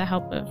just with the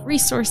help of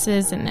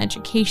resources and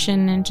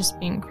education and just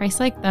being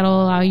Christ-like,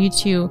 that'll allow you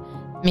to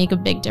make a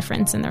big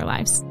difference in their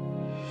lives.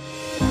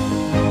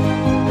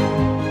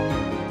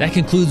 That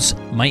concludes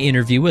my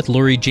interview with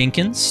Lori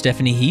Jenkins,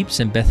 Stephanie Heaps,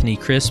 and Bethany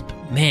Crisp.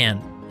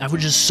 Man, I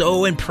was just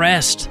so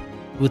impressed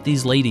with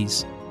these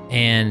ladies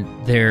and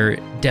their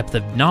depth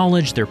of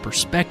knowledge, their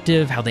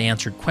perspective, how they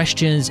answered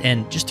questions.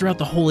 And just throughout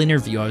the whole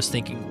interview, I was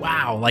thinking,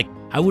 wow, like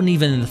I wouldn't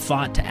even have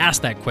thought to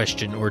ask that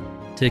question or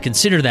to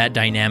consider that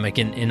dynamic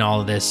in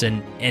all of this.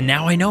 And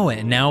now I know it.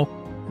 And now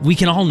we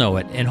can all know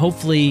it. And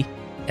hopefully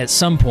at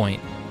some point,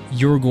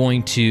 you're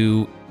going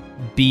to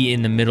be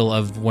in the middle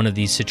of one of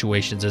these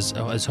situations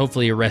as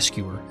hopefully a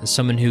rescuer, as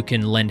someone who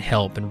can lend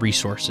help and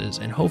resources.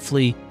 And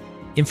hopefully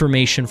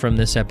information from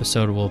this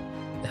episode will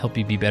help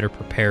you be better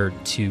prepared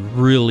to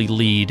really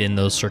lead in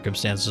those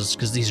circumstances,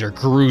 because these are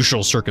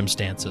crucial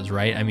circumstances,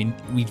 right? I mean,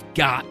 we've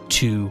got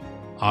to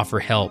offer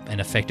help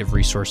and effective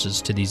resources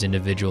to these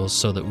individuals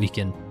so that we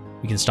can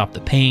stop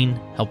the pain,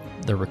 help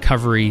the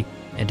recovery,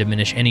 and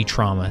diminish any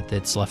trauma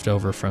that's left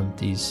over from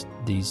these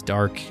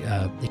dark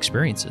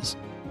experiences.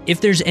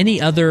 If there's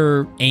any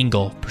other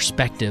angle,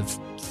 perspective,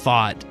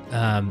 thought,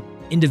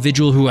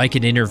 individual who I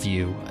could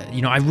interview,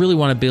 I really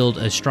want to build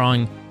a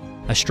strong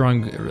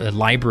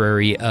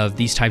library of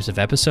these types of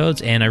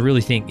episodes. And I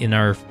really think in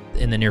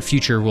the near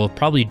future, we'll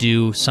probably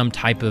do some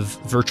type of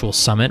virtual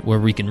summit where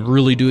we can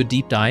really do a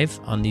deep dive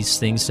on these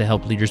things to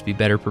help leaders be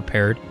better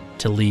prepared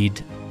to lead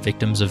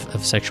victims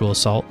of sexual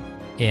assault.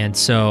 And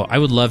so I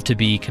would love to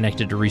be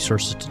connected to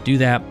resources to do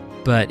that.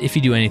 But if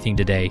you do anything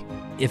today,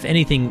 if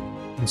anything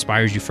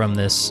inspires you from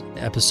this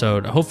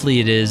episode, hopefully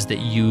it is that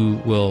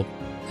you will,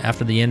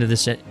 after the end of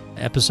this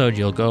episode,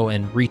 you'll go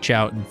and reach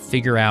out and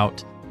figure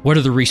out what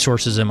are the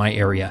resources in my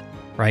area,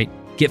 right?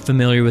 Get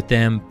familiar with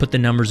them, put the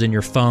numbers in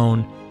your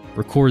phone,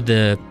 record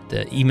the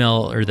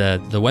email or the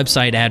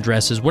website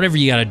addresses, whatever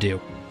you got to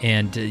do.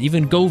 And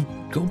even go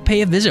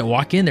pay a visit,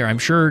 walk in there. I'm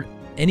sure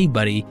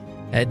anybody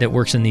that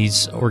works in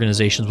these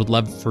organizations would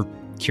love for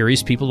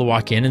curious people to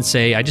walk in and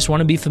say, I just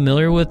want to be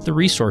familiar with the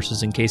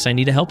resources in case I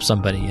need to help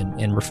somebody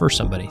and refer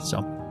somebody.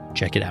 So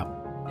check it out.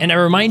 And I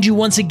remind you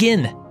once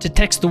again to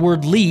text the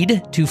word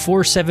LEAD to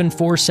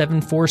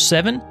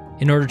 474747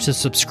 in order to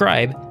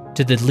subscribe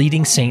to the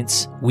Leading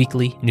Saints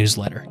weekly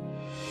newsletter.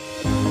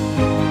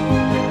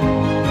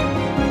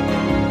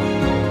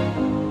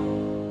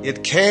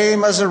 It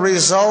came as a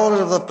result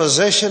of the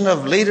position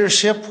of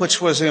leadership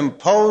which was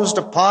imposed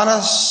upon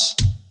us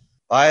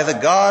by the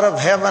God of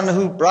heaven,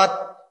 who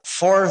brought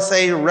forth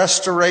a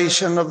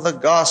restoration of the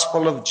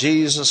gospel of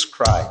Jesus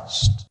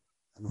Christ.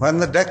 When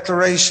the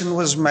declaration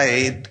was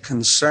made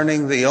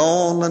concerning the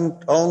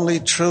only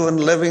true and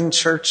living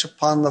church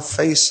upon the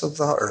face of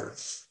the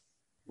earth,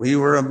 we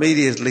were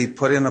immediately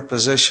put in a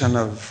position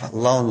of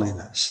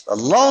loneliness. The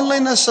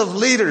loneliness of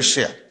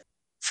leadership,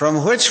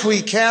 from which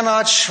we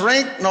cannot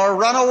shrink nor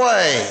run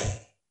away,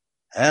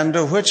 and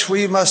to which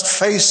we must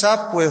face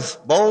up with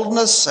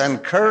boldness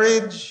and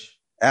courage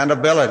and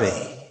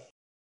ability.